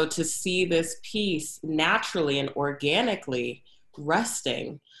 And so to see this piece naturally and organically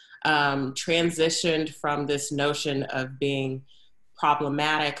rusting, transitioned from this notion of being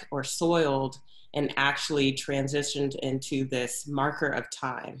problematic or soiled and actually transitioned into this marker of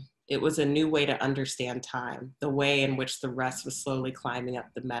time. It was a new way to understand time, the way in which the rust was slowly climbing up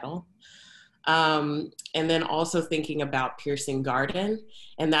the metal. And then also thinking about Piercing Garden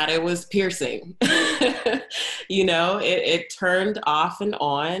and that it was piercing. You know, it turned off and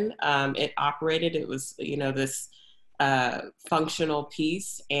on. It operated, it was, you know, this functional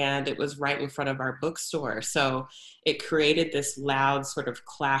piece, and it was right in front of our bookstore. So it created this loud sort of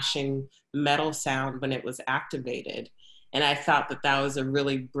clashing metal sound when it was activated. And I thought that that was a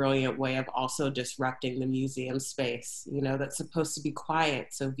really brilliant way of also disrupting the museum space, you know, that's supposed to be quiet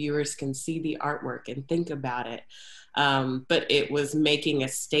so viewers can see the artwork and think about it. But it was making a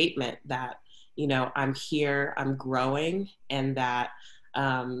statement that, you know, I'm here, I'm growing, and that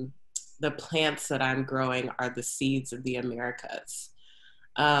the plants that I'm growing are the seeds of the Americas.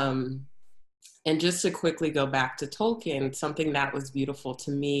 And just to quickly go back to Tolkien, something that was beautiful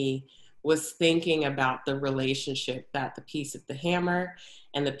to me was thinking about the relationship that the piece at the Hammer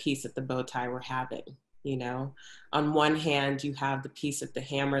and the piece at the Bowtie were having. You know, on one hand, you have the piece at the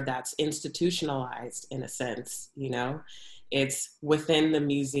Hammer that's institutionalized in a sense, you know, it's within the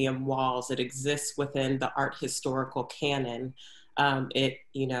museum walls, it exists within the art historical canon. It,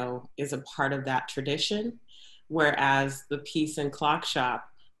 you know, is a part of that tradition, whereas the piece in Clock Shop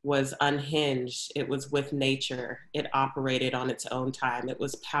was unhinged. It was with nature. It operated on its own time. It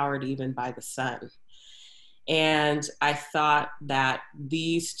was powered even by the sun. And I thought that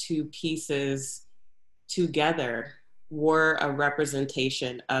these two pieces together were a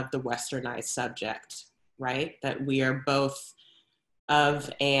representation of the westernized subject, right? That we are both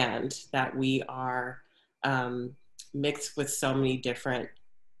and that we are mixed with so many different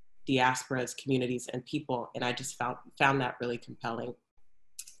diasporas, communities, and people. And I just found that really compelling.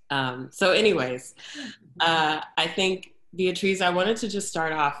 So anyways, I think, Beatriz, I wanted to just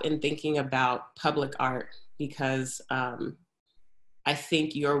start off in thinking about public art, because I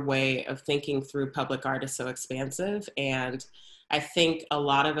think your way of thinking through public art is so expansive. And I think a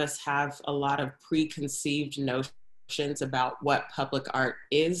lot of us have a lot of preconceived notions about what public art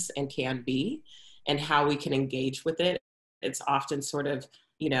is and can be and how we can engage with it. It's often sort of,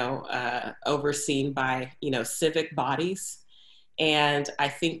 overseen by, civic bodies. And I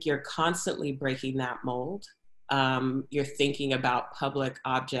think you're constantly breaking that mold. You're thinking about public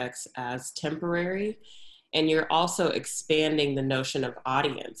objects as temporary, and you're also expanding the notion of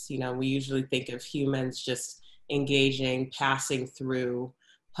audience. We usually think of humans just engaging, passing through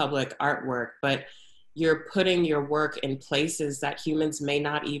public artwork, but you're putting your work in places that humans may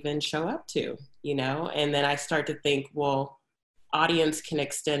not even show up to, And then I start to think, well, audience can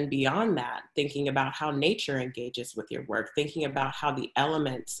extend beyond that, thinking about how nature engages with your work, thinking about how the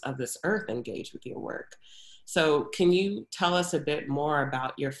elements of this earth engage with your work. So can you tell us a bit more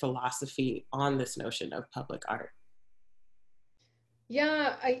about your philosophy on this notion of public art?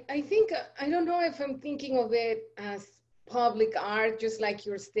 Yeah, I think, I don't know if I'm thinking of it as public art, just like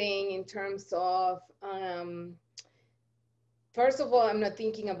you're saying, in terms of, first of all, I'm not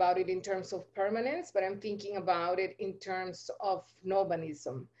thinking about it in terms of permanence, but I'm thinking about it in terms of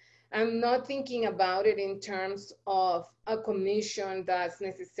nomadism. I'm not thinking about it in terms of a commission that's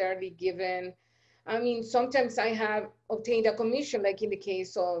necessarily given. I mean, sometimes I have obtained a commission, like in the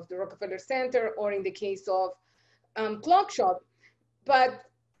case of the Rockefeller Center or in the case of Clock Shop, but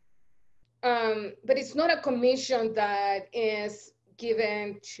it's not a commission that is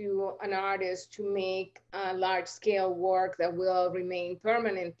given to an artist to make a large scale work that will remain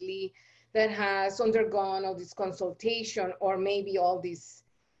permanently, that has undergone all this consultation or maybe all this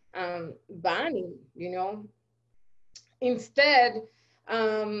banning, Instead,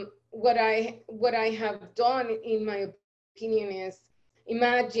 what I have done, in my opinion, is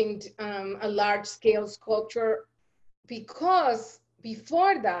imagined a large scale sculpture, because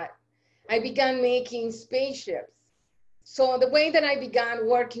before that, I began making spaceships. So the way that I began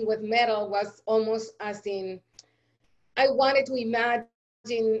working with metal was almost as in, I wanted to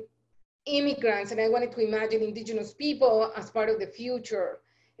imagine immigrants and I wanted to imagine indigenous people as part of the future.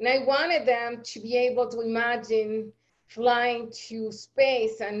 And I wanted them to be able to imagine flying to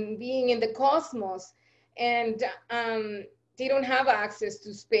space and being in the cosmos. And they don't have access to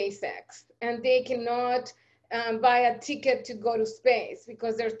SpaceX, and they cannot buy a ticket to go to space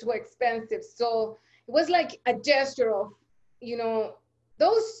because they're too expensive. So it was like a gesture of,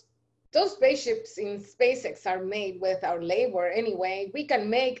 those spaceships in SpaceX are made with our labor anyway. We can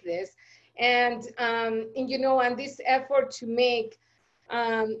make this, and this effort to make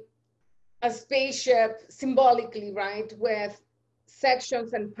a spaceship symbolically, right, with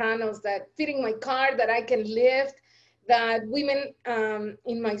sections and panels that fit in my car that I can lift, that women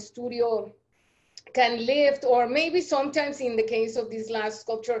in my studio can lift, or maybe sometimes in the case of this last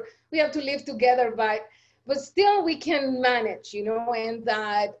sculpture, we have to live together, but still we can manage, and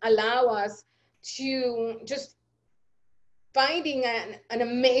that allow us to just finding an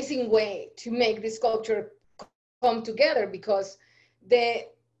amazing way to make this sculpture come together. Because the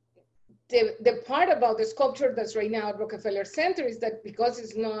part about the sculpture that's right now at Rockefeller Center is that because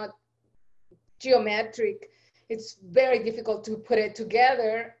it's not geometric, it's very difficult to put it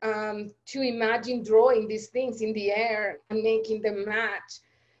together, to imagine drawing these things in the air and making them match.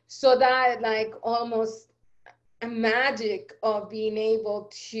 So that, like, almost a magic of being able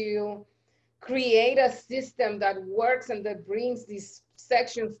to create a system that works and that brings these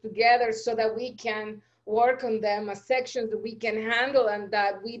sections together so that we can work on them as sections that we can handle, and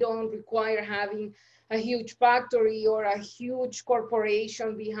that we don't require having a huge factory or a huge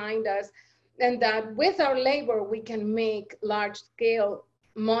corporation behind us. And that with our labor, we can make large scale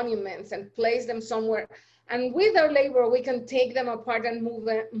monuments and place them somewhere. And with our labor, we can take them apart and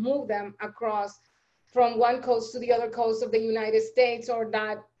move them across from one coast to the other coast of the United States. Or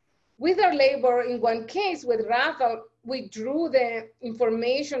that with our labor, in one case with Rafa, we drew the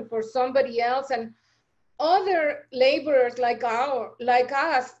information for somebody else, and other laborers like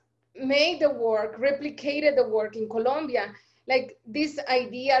us made the work, replicated the work in Colombia. Like this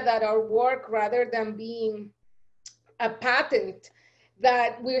idea that our work, rather than being a patent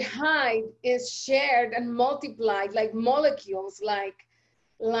that we hide, is shared and multiplied like molecules, like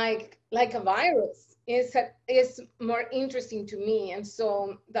a virus, is more interesting to me. And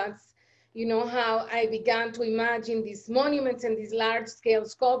so that's you know, how I began to imagine these monuments and these large scale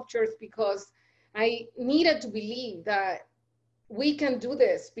sculptures, because I needed to believe that we can do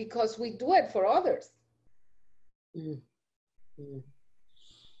this because we do it for others. Mm-hmm.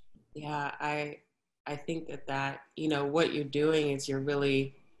 Yeah, I think that, you know, what you're doing is you're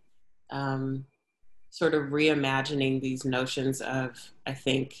really sort of reimagining these notions of, I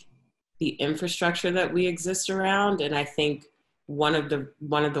think, the infrastructure that we exist around. And I think one of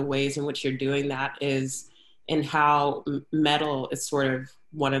the ways in which you're doing that is in how metal is sort of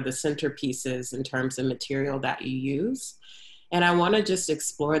one of the centerpieces in terms of material that you use. And I want to just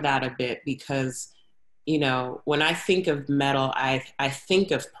explore that a bit because, you know, when I think of metal, I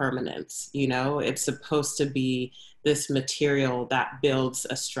think of permanence. You know, it's supposed to be this material that builds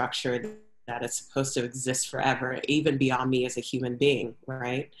a structure that is supposed to exist forever, even beyond me as a human being,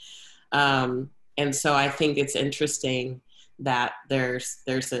 right? And so I think it's interesting that there's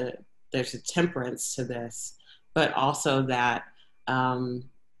a temperance to this, but also that,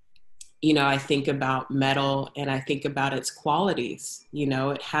 you know, I think about metal and I think about its qualities. You know,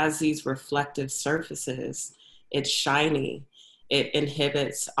 it has these reflective surfaces, it's shiny, it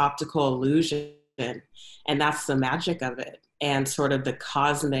inhibits optical illusion, and that's the magic of it. And sort of the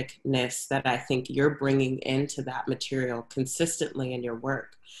cosmicness that I think you're bringing into that material consistently in your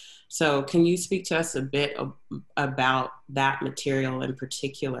work. So can you speak to us a bit about that material in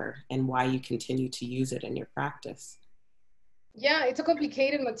particular and why you continue to use it in your practice? Yeah, it's a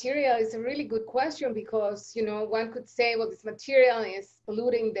complicated material. It's a really good question because, you know, one could say, well, this material is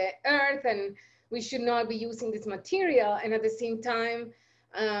polluting the earth and we should not be using this material. And at the same time,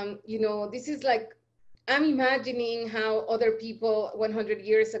 you know, this is like, I'm imagining how other people 100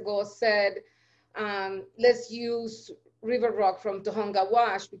 years ago said, let's use river rock from Tohonga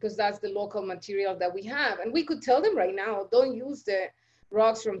Wash because that's the local material that we have. And we could tell them right now, don't use the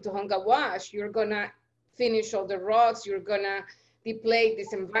rocks from Tohonga Wash. You're gonna finish all the rocks, you're gonna deplete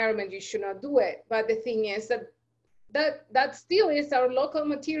this environment, you should not do it. But the thing is that still is our local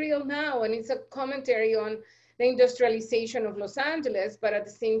material now, and it's a commentary on the industrialization of Los Angeles, but at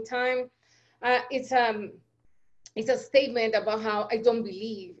the same time, it's a statement about how I don't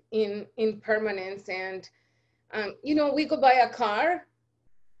believe in permanence. And you know, we could buy a car,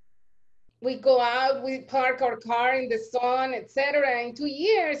 we go out, we park our car in the sun, etc. In 2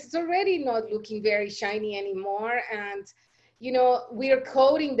 years, it's already not looking very shiny anymore. And, you know, we're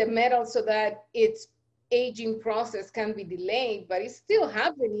coating the metal so that its aging process can be delayed, but it's still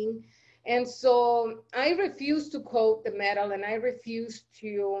happening. And so I refuse to coat the metal, and I refuse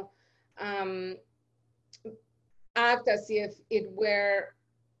to act as if it were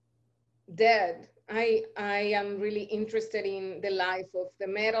dead. I am really interested in the life of the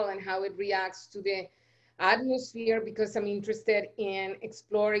metal and how it reacts to the atmosphere, because I'm interested in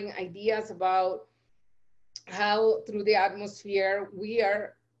exploring ideas about how through the atmosphere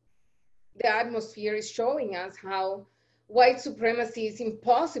the atmosphere is showing us how white supremacy is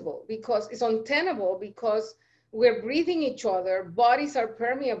impossible, because it's untenable, because we're breathing each other, bodies are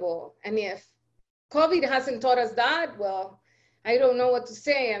permeable. And if COVID hasn't taught us that, well, I don't know what to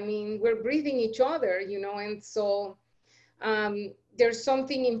say. I mean, we're breathing each other, you know, and so there's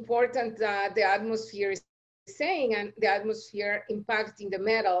something important that the atmosphere is saying, and the atmosphere impacting the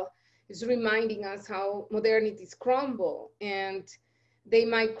metal is reminding us how modernities crumble, and they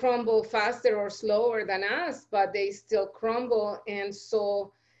might crumble faster or slower than us, but they still crumble. And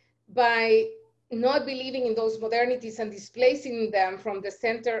so by not believing in those modernities and displacing them from the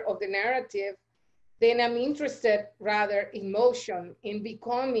center of the narrative, then I'm interested rather in motion, in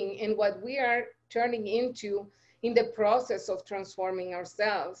becoming, in what we are turning into in the process of transforming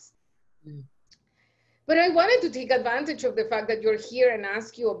ourselves. Mm. But I wanted to take advantage of the fact that you're here and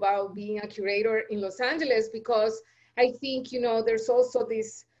ask you about being a curator in Los Angeles, because I think, you know, there's also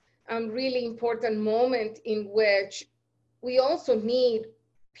this really important moment in which we also need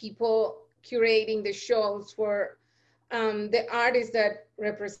people curating the shows for the artists that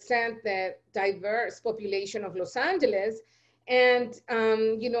represent the diverse population of Los Angeles. And,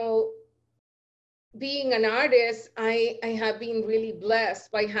 you know, being an artist, I have been really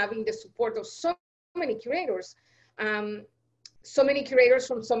blessed by having the support of so many curators. So many curators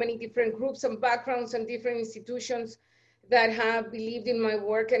from so many different groups and backgrounds and different institutions that have believed in my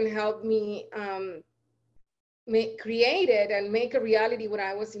work and helped me create it and make a reality what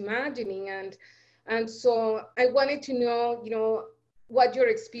I was imagining. And so I wanted to know, you know, what your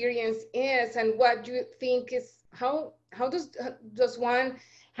experience is and what you think is, how does one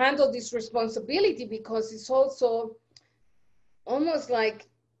handle this responsibility? Because it's also almost like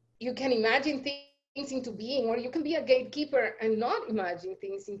you can imagine things things into being, or you can be a gatekeeper and not imagine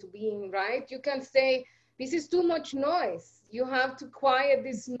things into being, right? You can say, this is too much noise. You have to quiet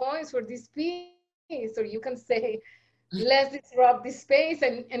this noise for this piece. Or you can say, let's disrupt this space.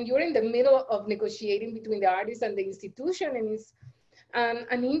 And you're in the middle of negotiating between the artist and the institution. And it's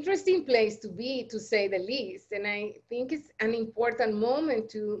an interesting place to be, to say the least. And I think it's an important moment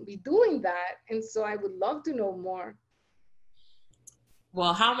to be doing that. And so I would love to know more.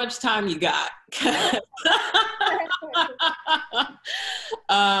 Well, how much time you got?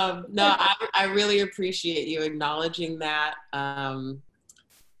 No, I really appreciate you acknowledging that.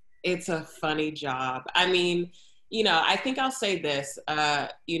 It's a funny job. I mean, you know, I think I'll say this,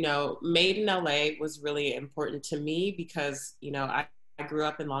 you know, Made in LA was really important to me because, you know, I grew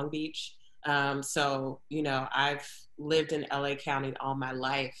up in Long Beach. So, you know, I've lived in LA County all my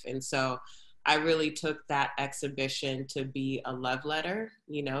life. And so I really took that exhibition to be a love letter,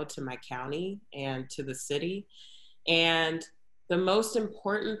 you know, to my county and to the city. And the most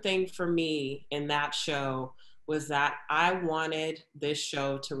important thing for me in that show was that I wanted this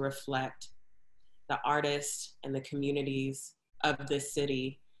show to reflect the artists and the communities of this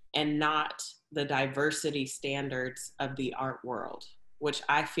city and not the diversity standards of the art world, which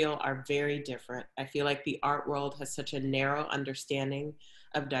I feel are very different. I feel like the art world has such a narrow understanding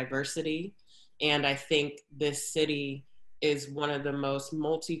of diversity. And I think this city is one of the most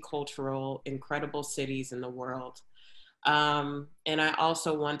multicultural, incredible cities in the world. And I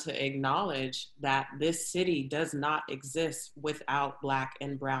also want to acknowledge that this city does not exist without Black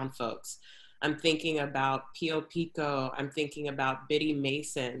and Brown folks. I'm thinking about Pio Pico, I'm thinking about Biddy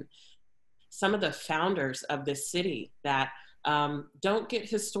Mason, some of the founders of this city that don't get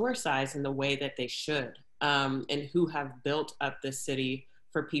historicized in the way that they should, and who have built up this city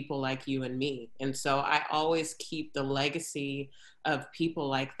for people like you and me. And so I always keep the legacy of people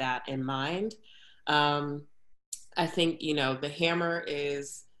like that in mind. I think, you know, the Hammer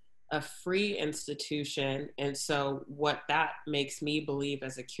is a free institution. And so what that makes me believe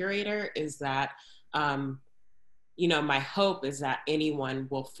as a curator is that, you know, my hope is that anyone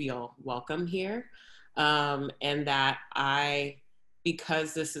will feel welcome here. And that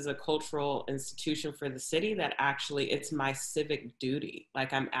because this is a cultural institution for the city, that actually it's my civic duty.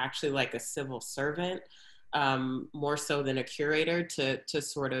 Like I'm actually like a civil servant, more so than a curator, to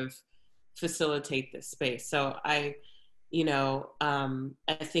sort of facilitate this space. So I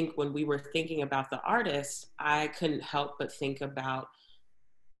think when we were thinking about the artists, I couldn't help but think about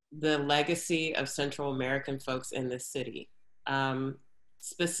the legacy of Central American folks in this city.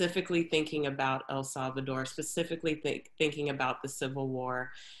 Specifically thinking about El Salvador, specifically thinking about the Civil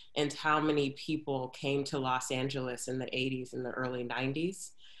War and how many people came to Los Angeles in the 80s and the early 90s,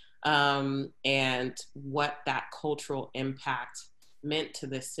 and what that cultural impact meant to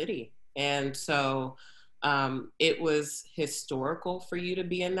this city. And so it was historical for you to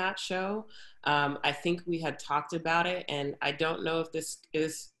be in that show. I think we had talked about it, and I don't know if this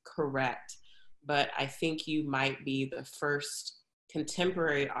is correct, but I think you might be the first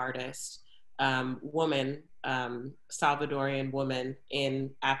contemporary artist, woman, Salvadorian woman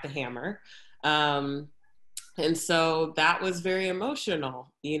at the Hammer. And so that was very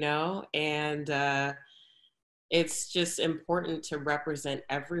emotional, you know, and it's just important to represent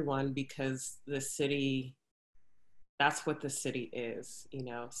everyone because the city, that's what the city is, you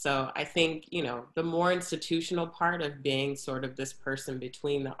know. So I think, you know, the more institutional part of being sort of this person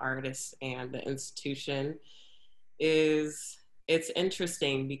between the artist and the institution it's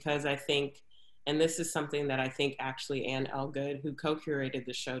interesting because I think, and this is something that I think actually Ann Elgood, who co-curated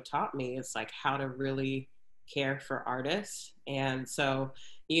the show, taught me, is like how to really care for artists. And so,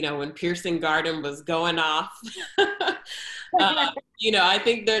 you know, when Pearson Garden was going off, you know, I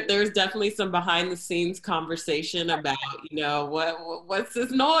think that there's definitely some behind the scenes conversation about, you know, what's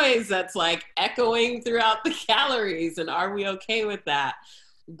this noise that's like echoing throughout the galleries, and are we okay with that?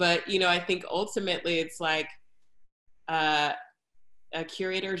 But, you know, I think ultimately it's like, a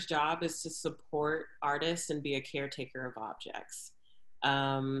curator's job is to support artists and be a caretaker of objects.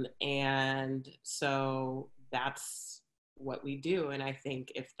 And so that's what we do. And I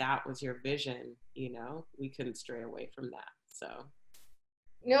think if that was your vision, you know, we couldn't stray away from that, so.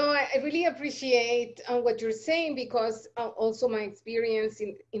 No, I really appreciate what you're saying, because also my experience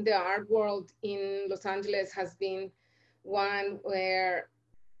in the art world in Los Angeles has been one where,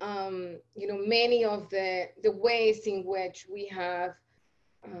 you know, many of the ways in which we have,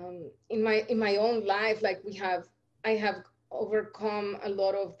 in my own life, like I have overcome a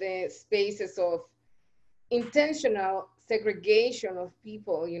lot of the spaces of intentional segregation of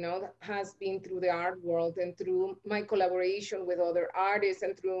people, you know, that has been through the art world and through my collaboration with other artists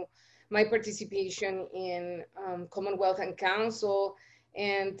and through my participation in Commonwealth and Council,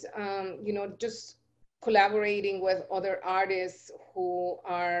 and just collaborating with other artists who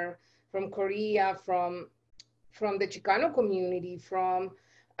are from Korea, from the Chicano community, from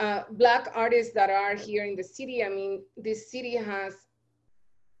Black artists that are here in the city. I mean, this city has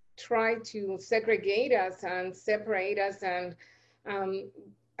tried to segregate us and separate us, and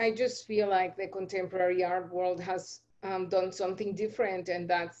I just feel like the contemporary art world has done something different, and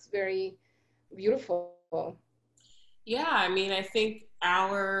that's very beautiful. Yeah, I mean, I think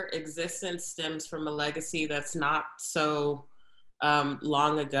our existence stems from a legacy that's not so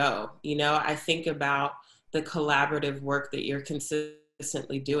long ago. You know, I think about the collaborative work that you're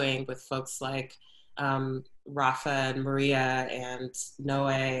consistently doing with folks like Rafa and Maria and Noe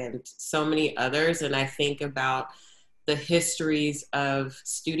and so many others. And I think about the histories of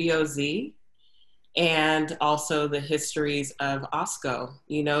Studio Z and also the histories of OSCO.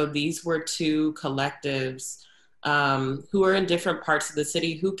 You know, these were two collectives who are in different parts of the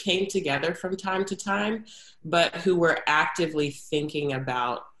city who came together from time to time, but who were actively thinking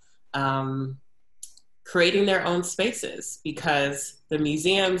about creating their own spaces, because the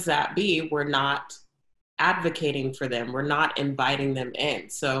museums that be were not advocating for them, were not inviting them in.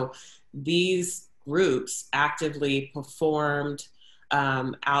 So these groups actively performed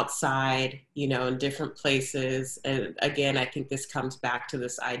outside, you know, in different places. And again, I think this comes back to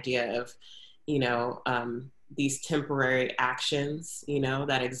this idea of, you know, these temporary actions, you know,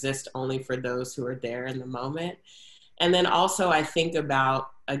 that exist only for those who are there in the moment. And then also I think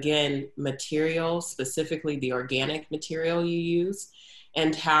about, again, material, specifically the organic material you use,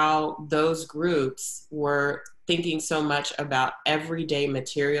 and how those groups were thinking so much about everyday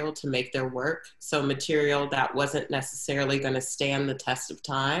material to make their work. So material that wasn't necessarily going to stand the test of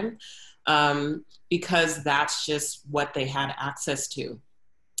time, because that's just what they had access to.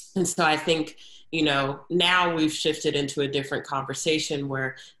 And so I think, you know, now we've shifted into a different conversation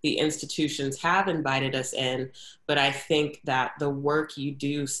where the institutions have invited us in, but I think that the work you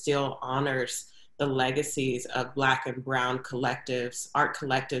do still honors the legacies of Black and Brown collectives, art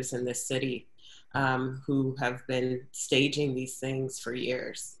collectives in this city, who have been staging these things for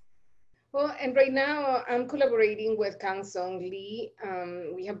years. Well, and right now I'm collaborating with Kang Song Lee.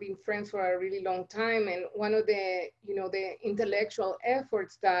 We have been friends for a really long time, and one of the, you know, the intellectual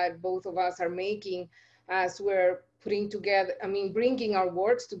efforts that both of us are making as we're putting together, I mean, bringing our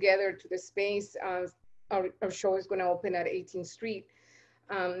works together to the space. Our show is going to open at 18th Street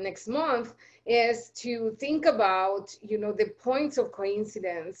next month, is to think about, you know, the points of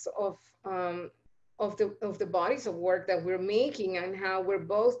coincidence of the bodies of work that we're making, and how we're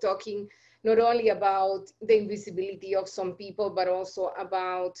both talking not only about the invisibility of some people, but also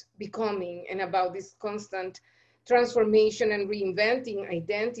about becoming, and about this constant transformation and reinventing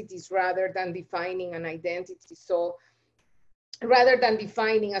identities rather than defining an identity. So rather than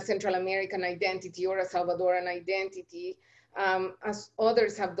defining a Central American identity or a Salvadoran identity, as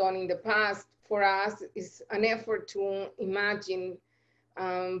others have done in the past, for us is an effort to imagine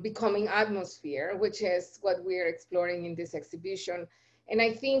becoming atmosphere, which is what we're exploring in this exhibition. And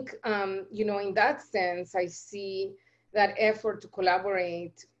I think, you know, in that sense, I see that effort to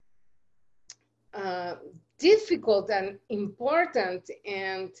collaborate difficult and important,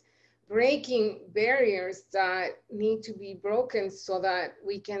 and breaking barriers that need to be broken so that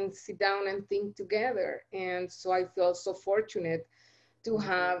we can sit down and think together. And so I feel so fortunate to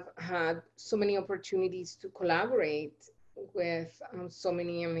have had so many opportunities to collaborate with so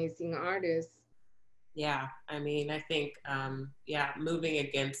many amazing artists. Yeah, I mean, I think, yeah, moving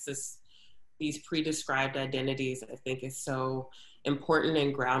against these pre-described identities, I think is so important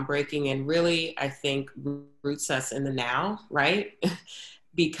and groundbreaking, and really, I think, roots us in the now, right?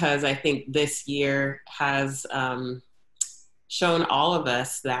 Because I think this year has shown all of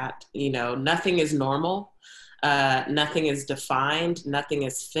us that, you know, nothing is normal, nothing is defined, nothing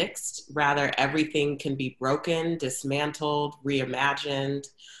is fixed. Rather, everything can be broken, dismantled, reimagined.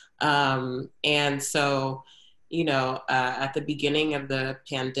 And so, you know, at the beginning of the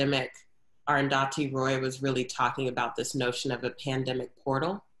pandemic, Arundhati Roy was really talking about this notion of a pandemic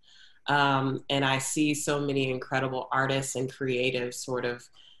portal. And I see so many incredible artists and creatives sort of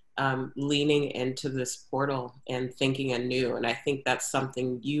leaning into this portal and thinking anew. And I think that's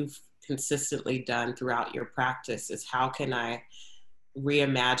something you've consistently done throughout your practice, is how can I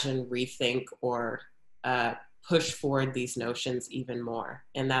reimagine, rethink, or push forward these notions even more.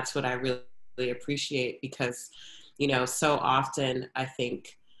 And that's what I really appreciate, because, you know, so often I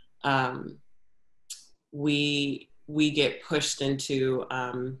think we get pushed into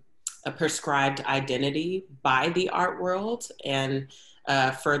a prescribed identity by the art world. And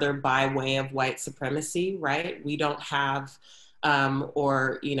further by way of white supremacy, right? We don't have,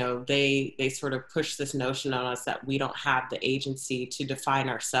 or, you know, they sort of push this notion on us that we don't have the agency to define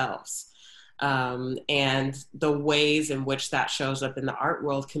ourselves. And the ways in which that shows up in the art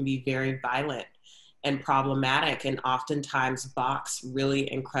world can be very violent and problematic, and oftentimes box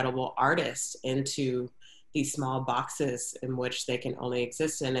really incredible artists into these small boxes in which they can only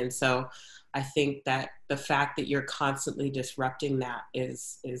exist in. And so I think that the fact that you're constantly disrupting that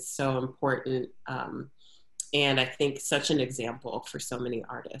is so important. And I think such an example for so many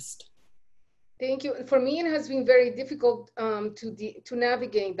artists. Thank you. For me, it has been very difficult to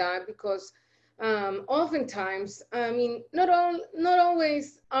navigate that, because oftentimes, I mean, not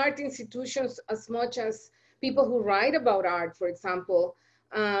always art institutions, as much as people who write about art, for example,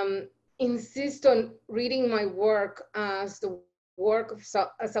 insist on reading my work as the work of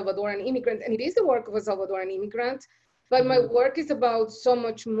a Salvadoran immigrant, and it is the work of a Salvadoran immigrant, but my work is about so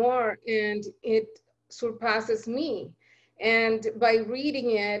much more, and it surpasses me. And by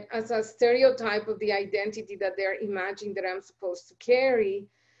reading it as a stereotype of the identity that they're imagining that I'm supposed to carry,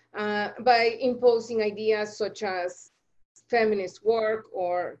 by imposing ideas such as feminist work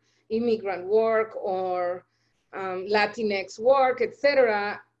or immigrant work or Latinx work,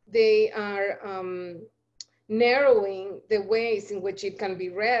 etc., they are narrowing the ways in which it can be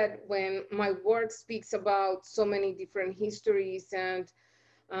read, when my work speaks about so many different histories. And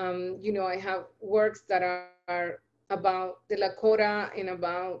you know, I have works that are about the Lakota and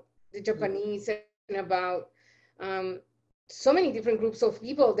about the Japanese and about so many different groups of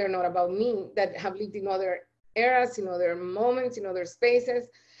people. They're not about me, that have lived in other eras, in other moments, in other spaces.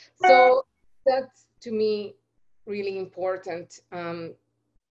 So that's, to me, really important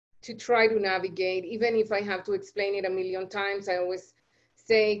to try to navigate. Even if I have to explain it a million times, I always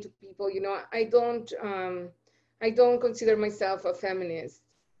say to people, you know, I don't consider myself a feminist.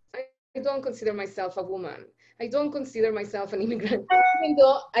 I don't consider myself a woman. I don't consider myself an immigrant, even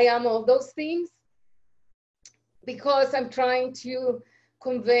though I am all those things, because I'm trying to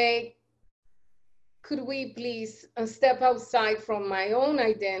convey, could we please step outside from my own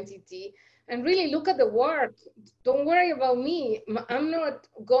identity and really look at the work? Don't worry about me. I'm not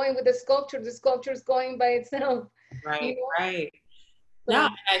going with the sculpture is going by itself. Right, you know? right. No,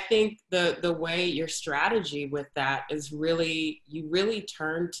 I think the way your strategy with that is really, you really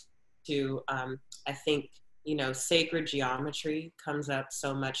turn to, I think, you know, sacred geometry comes up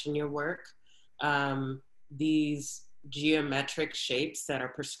so much in your work. These geometric shapes that are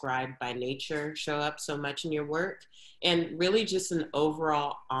prescribed by nature show up so much in your work, and really just an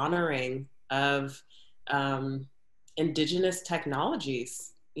overall honoring of indigenous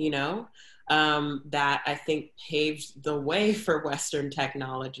technologies, you know, that I think paved the way for Western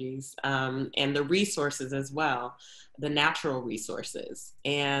technologies, and the resources as well, the natural resources.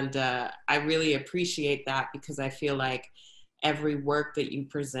 And I really appreciate that, because I feel like every work that you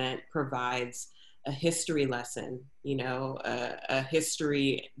present provides a history lesson, you know, a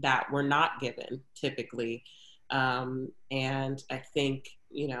history that we're not given typically. And I think,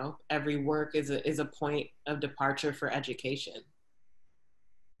 you know, every work is a point of departure for education.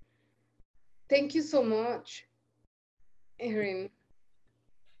 Thank you so much, Erin.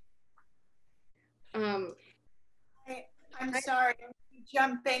 I'm sorry,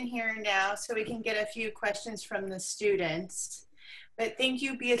 jump in here now so we can get a few questions from the students. But thank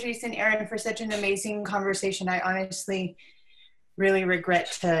you, Beatriz and Erin, for such an amazing conversation. I honestly really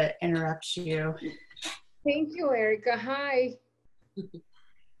regret to interrupt you. Thank you, Erica. Hi.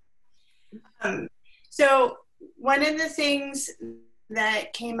 So one of the things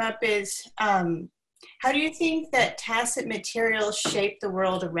that came up is, how do you think that tacit materials shape the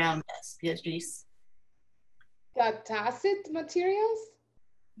world around us, Beatriz? Got tacit materials?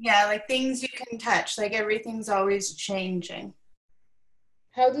 Yeah, like things you can touch, like everything's always changing.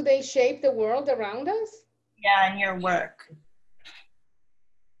 How do they shape the world around us? Yeah, in your work.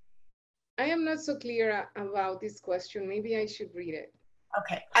 I am not so clear about this question. Maybe I should read it.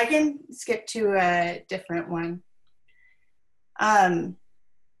 Okay, I can skip to a different one.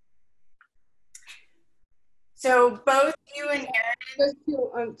 So both you and Erin.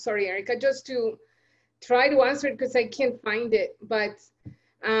 I'm sorry, Erica, just to try to answer it, because I can't find it, but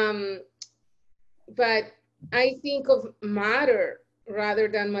I think of matter rather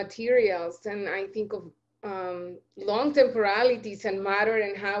than materials, and I think of long temporalities and matter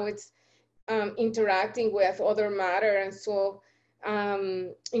and how it's interacting with other matter. And so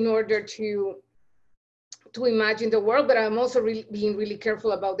in order to imagine the world, but I'm also being really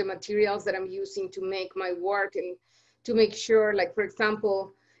careful about the materials that I'm using to make my work, and to make sure, like, for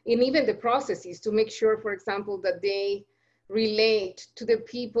example, and even the processes, to make sure, for example, that they relate to the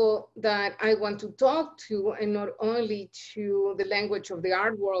people that I want to talk to, and not only to the language of the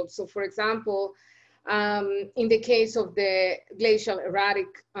art world. So for example, in the case of the glacial erratic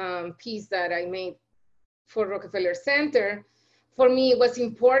piece that I made for Rockefeller Center, for me it was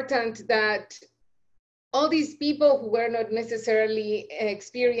important that all these people who were not necessarily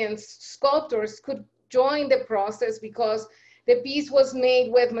experienced sculptors could join the process, because the piece was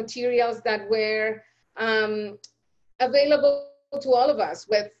made with materials that were available to all of us,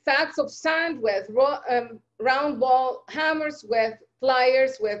 with sacks of sand, with round ball hammers, with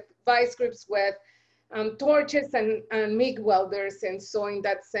pliers, with vice grips, with torches and MIG welders. And so in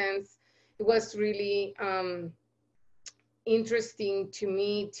that sense, it was really interesting to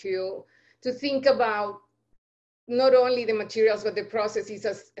me to think about not only the materials, but the processes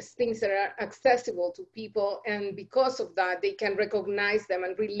as things that are accessible to people. And because of that, they can recognize them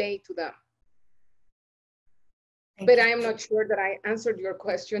and relate to them. But I am not sure that I answered your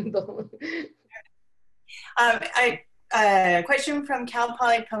question, though. A question from Cal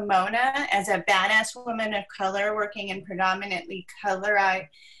Poly Pomona. As a badass woman of color working in predominantly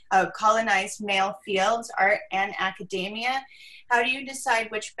colonized male fields, art and academia, how do you decide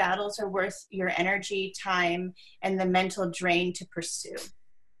which battles are worth your energy, time, and the mental drain to pursue?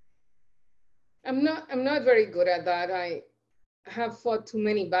 I'm not very good at that. I have fought too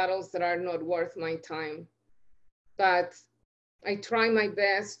many battles that are not worth my time. But I try my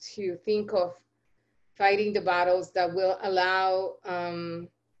best to think of fighting the battles that will allow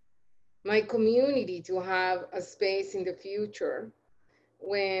my community to have a space in the future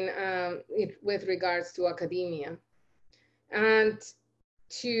when with regards to academia. And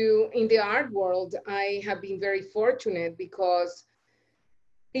in the art world, I have been very fortunate, because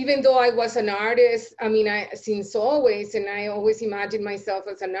even though I was an artist, I mean, since always, and I always imagined myself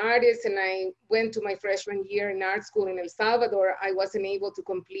as an artist, and I went to my freshman year in art school in El Salvador, I wasn't able to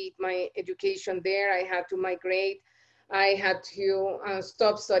complete my education there. I had to migrate. I had to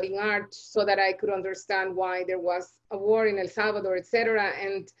stop studying art so that I could understand why there was a war in El Salvador, etc.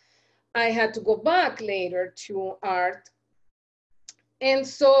 And I had to go back later to art. And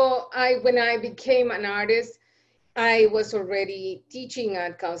so when I became an artist, I was already teaching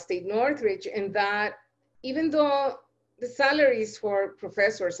at Cal State Northridge, and that even though the salaries for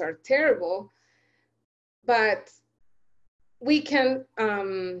professors are terrible, but we can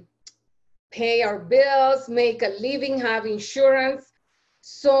pay our bills, make a living, have insurance.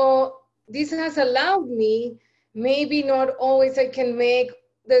 So this has allowed me, maybe not always I can make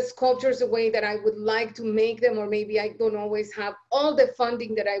the sculptures the way that I would like to make them, or maybe I don't always have all the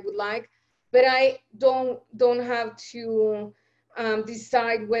funding that I would like, but I don't have to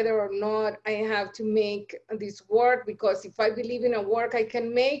decide whether or not I have to make this work, because if I believe in a work, I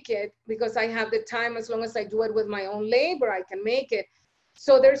can make it, because I have the time. As long as I do it with my own labor, I can make it.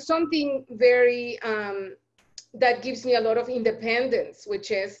 So there's something very, that gives me a lot of independence,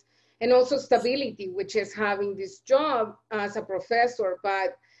 and also stability, which is having this job as a professor.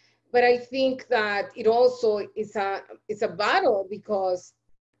 But I think that it also is a battle, because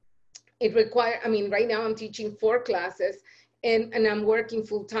it requires, I mean, right now I'm teaching 4 classes and I'm working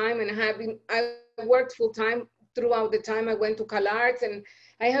full time, and I worked full time throughout the time I went to CalArts, and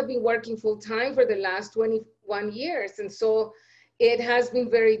I have been working full time for the last 21 years. And so it has been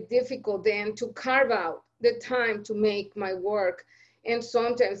very difficult then to carve out the time to make my work. And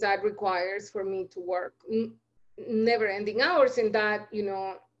sometimes that requires for me to work never ending hours, and that, you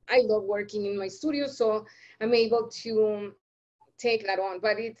know, I love working in my studio, so I'm able to take that on.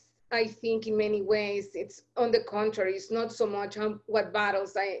 But I think in many ways, it's on the contrary. It's not so much what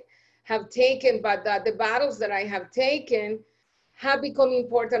battles I have taken, but that the battles that I have taken have become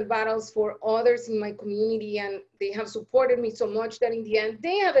important battles for others in my community, and they have supported me so much that in the end,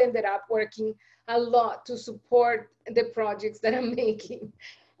 they have ended up working a lot to support the projects that I'm making.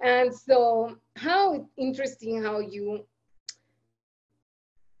 And so how interesting how you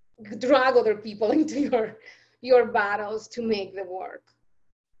drag other people into your battles to make the work.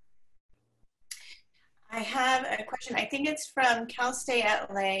 I have a question. I think it's from Cal State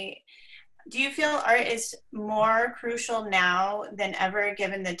LA. Do you feel art is more crucial now than ever,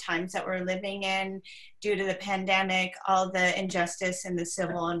 given the times that we're living in due to the pandemic, all the injustice and the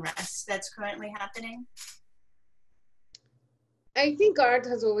civil unrest that's currently happening? I think art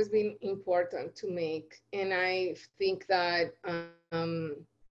has always been important to make. And I think that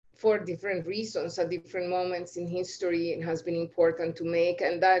for different reasons, at different moments in history, it has been important to make,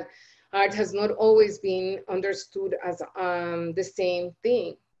 and that art has not always been understood as the same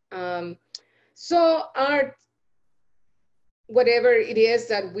thing. So art, whatever it is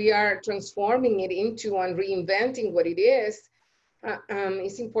that we are transforming it into and reinventing what it is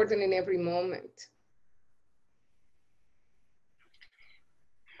important in every moment.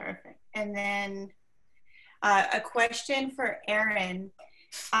 Perfect. And then a question for Erin.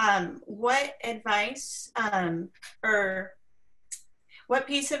 What advice or what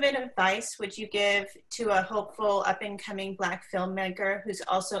piece of advice would you give to a hopeful up-and-coming Black filmmaker who's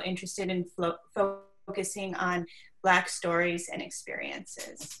also interested in focusing on Black stories and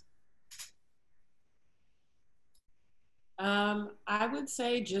experiences? I would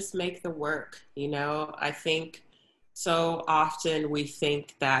say just make the work. You know, I think so often we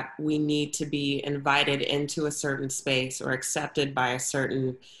think that we need to be invited into a certain space or accepted by a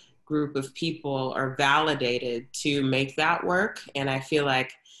certain group of people or validated to make that work. And I feel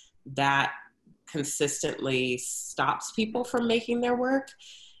like that consistently stops people from making their work.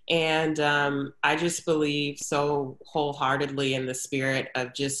 And I just believe so wholeheartedly in the spirit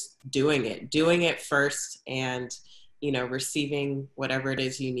of just doing it first, and you know, receiving whatever it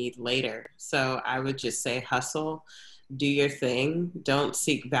is you need later. So I would just say hustle, do your thing, don't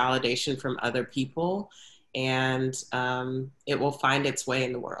seek validation from other people, and it will find its way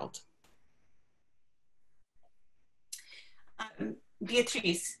in the world.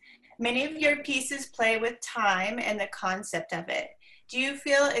 Beatriz, many of your pieces play with time and the concept of it. Do you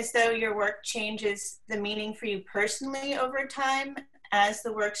feel as though your work changes the meaning for you personally over time as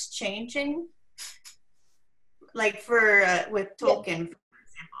the work's changing? Like for, with Tolkien, for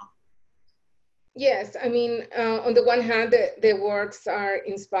example. Yes, I mean, on the one hand, the works are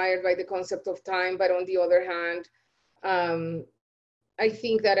inspired by the concept of time, but on the other hand, I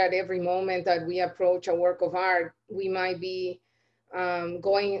think that at every moment that we approach a work of art, we might be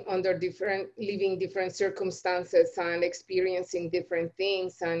living different circumstances and experiencing different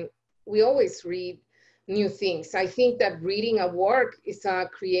things, and we always read new things. I think that reading a work is a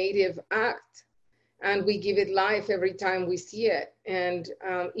creative act, and we give it life every time we see it. And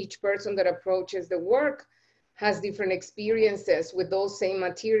each person that approaches the work has different experiences with those same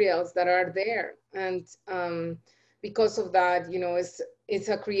materials that are there. And because of that, you know, it's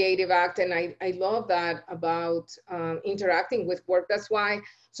a creative act. And I love that about interacting with work. That's why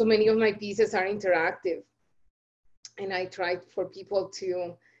so many of my pieces are interactive. And I try for people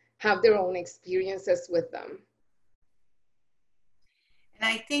to have their own experiences with them. And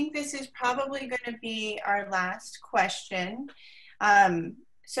I think this is probably going to be our last question. How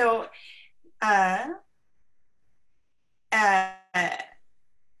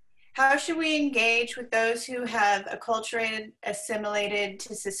should we engage with those who have acculturated, assimilated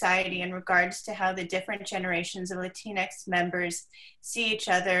to society in regards to how the different generations of Latinx members see each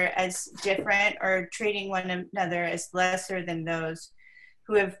other as different, or treating one another as lesser than those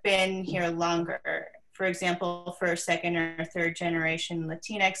who have been here longer? For example, for second or third generation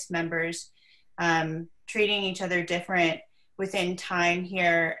Latinx members, treating each other different within time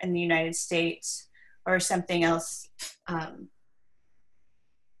here in the United States, or something else.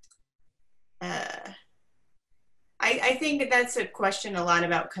 I think that's a question a lot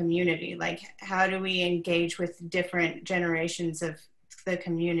about community. Like, how do we engage with different generations of the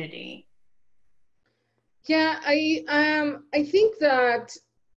community? Yeah, I think that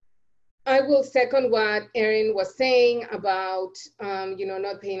I will second what Erin was saying about, you know,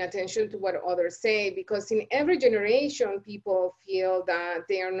 not paying attention to what others say, because in every generation, people feel that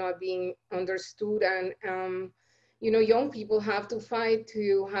they are not being understood. And, you know, young people have to fight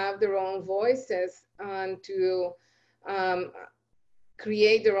to have their own voices and to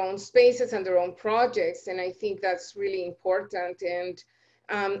create their own spaces and their own projects. And I think that's really important. And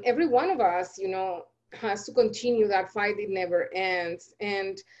every one of us, you know, has to continue that fight. It never ends.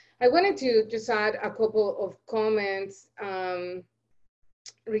 And I wanted to just add a couple of comments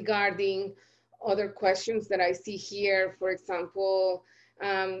regarding other questions that I see here. For example,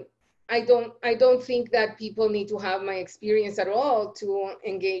 I don't think that people need to have my experience at all to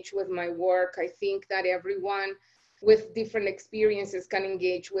engage with my work. I think that everyone with different experiences can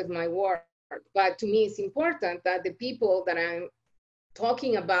engage with my work. But to me, it's important that the people that I'm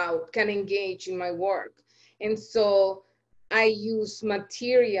talking about can engage in my work. And so I use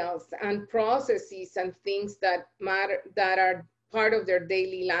materials and processes and things that matter, that are part of their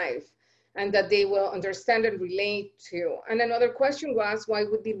daily life, and that they will understand and relate to. And another question was, why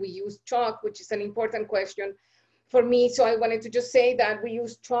did we use chalk, which is an important question for me. So I wanted to just say that we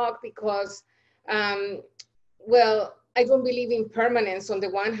use chalk because, well, I don't believe in permanence. On the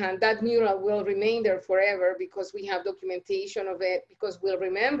one hand, that mural will remain there forever because we have documentation of it, because we'll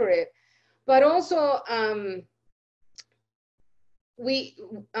remember it. But also, we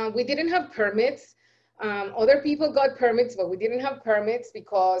didn't have permits Other people got permits, but we didn't have permits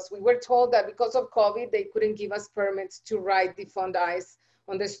because we were told that because of COVID, they couldn't give us permits to write defund ICE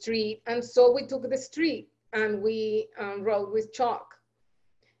on the street. And so we took the street and we wrote with chalk.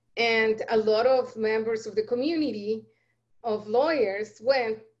 And a lot of members of the community of lawyers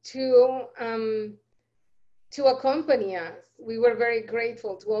went to accompany us. We were very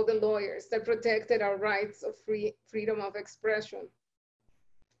grateful to all the lawyers that protected our rights of freedom of expression.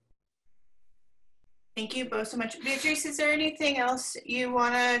 Thank you both so much. Beatriz, is there anything else you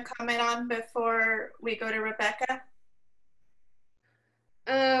want to comment on before we go to Rebecca?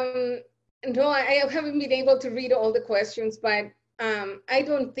 No, I haven't been able to read all the questions, but I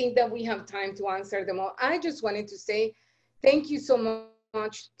don't think that we have time to answer them all. I just wanted to say thank you so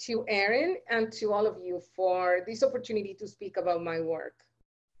much to Erin and to all of you for this opportunity to speak about my work.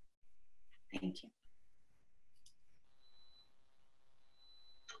 Thank you.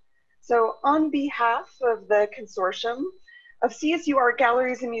 So on behalf of the consortium of CSU Art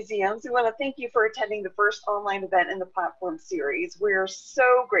Galleries and Museums, we want to thank you for attending the first online event in the platform series. We're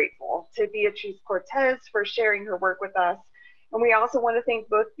so grateful to Beatriz Cortez for sharing her work with us. And we also want to thank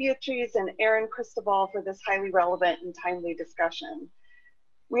both Beatriz and Erin Christovale for this highly relevant and timely discussion.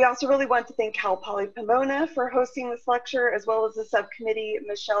 We also really want to thank Cal Poly Pomona for hosting this lecture, as well as the subcommittee,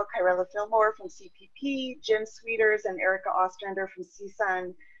 Michelle Kyrella-Fillmore from CPP, Jim Sweeters and Erica Ostrander from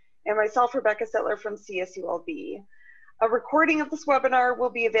CSUN, and myself, Rebecca Sittler from CSULB. A recording of this webinar will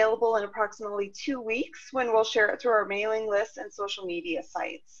be available in approximately 2 weeks when we'll share it through our mailing list and social media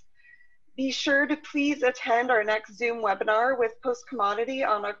sites. Be sure to please attend our next Zoom webinar with Post Commodity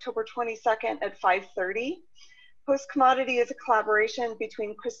on October 22nd at 5:30. Post Commodity is a collaboration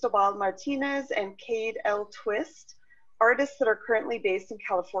between Cristobal Martinez and Cade L. Twist, artists that are currently based in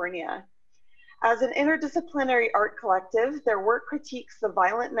California. As an interdisciplinary art collective, their work critiques the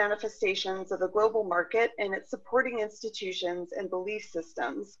violent manifestations of the global market and its supporting institutions and belief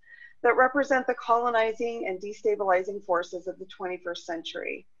systems that represent the colonizing and destabilizing forces of the 21st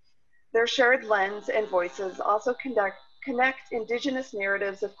century. Their shared lens and voices also connect indigenous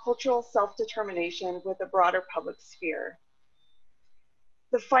narratives of cultural self-determination with the broader public sphere.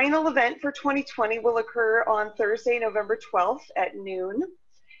 The final event for 2020 will occur on Thursday, November 12th at noon,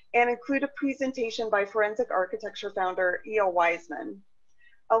 and include a presentation by forensic architecture founder E.O. Wiseman.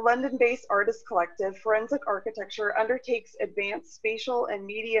 A London-based artist collective, Forensic Architecture undertakes advanced spatial and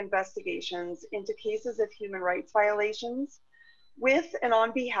media investigations into cases of human rights violations with and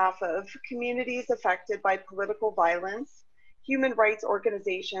on behalf of communities affected by political violence, human rights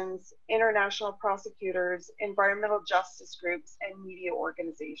organizations, international prosecutors, environmental justice groups, and media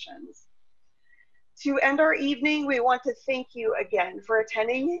organizations. To end our evening, we want to thank you again for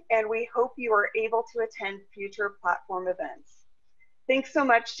attending, and we hope you are able to attend future platform events. Thanks so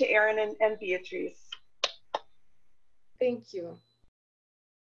much to Erin and Beatriz. Thank you.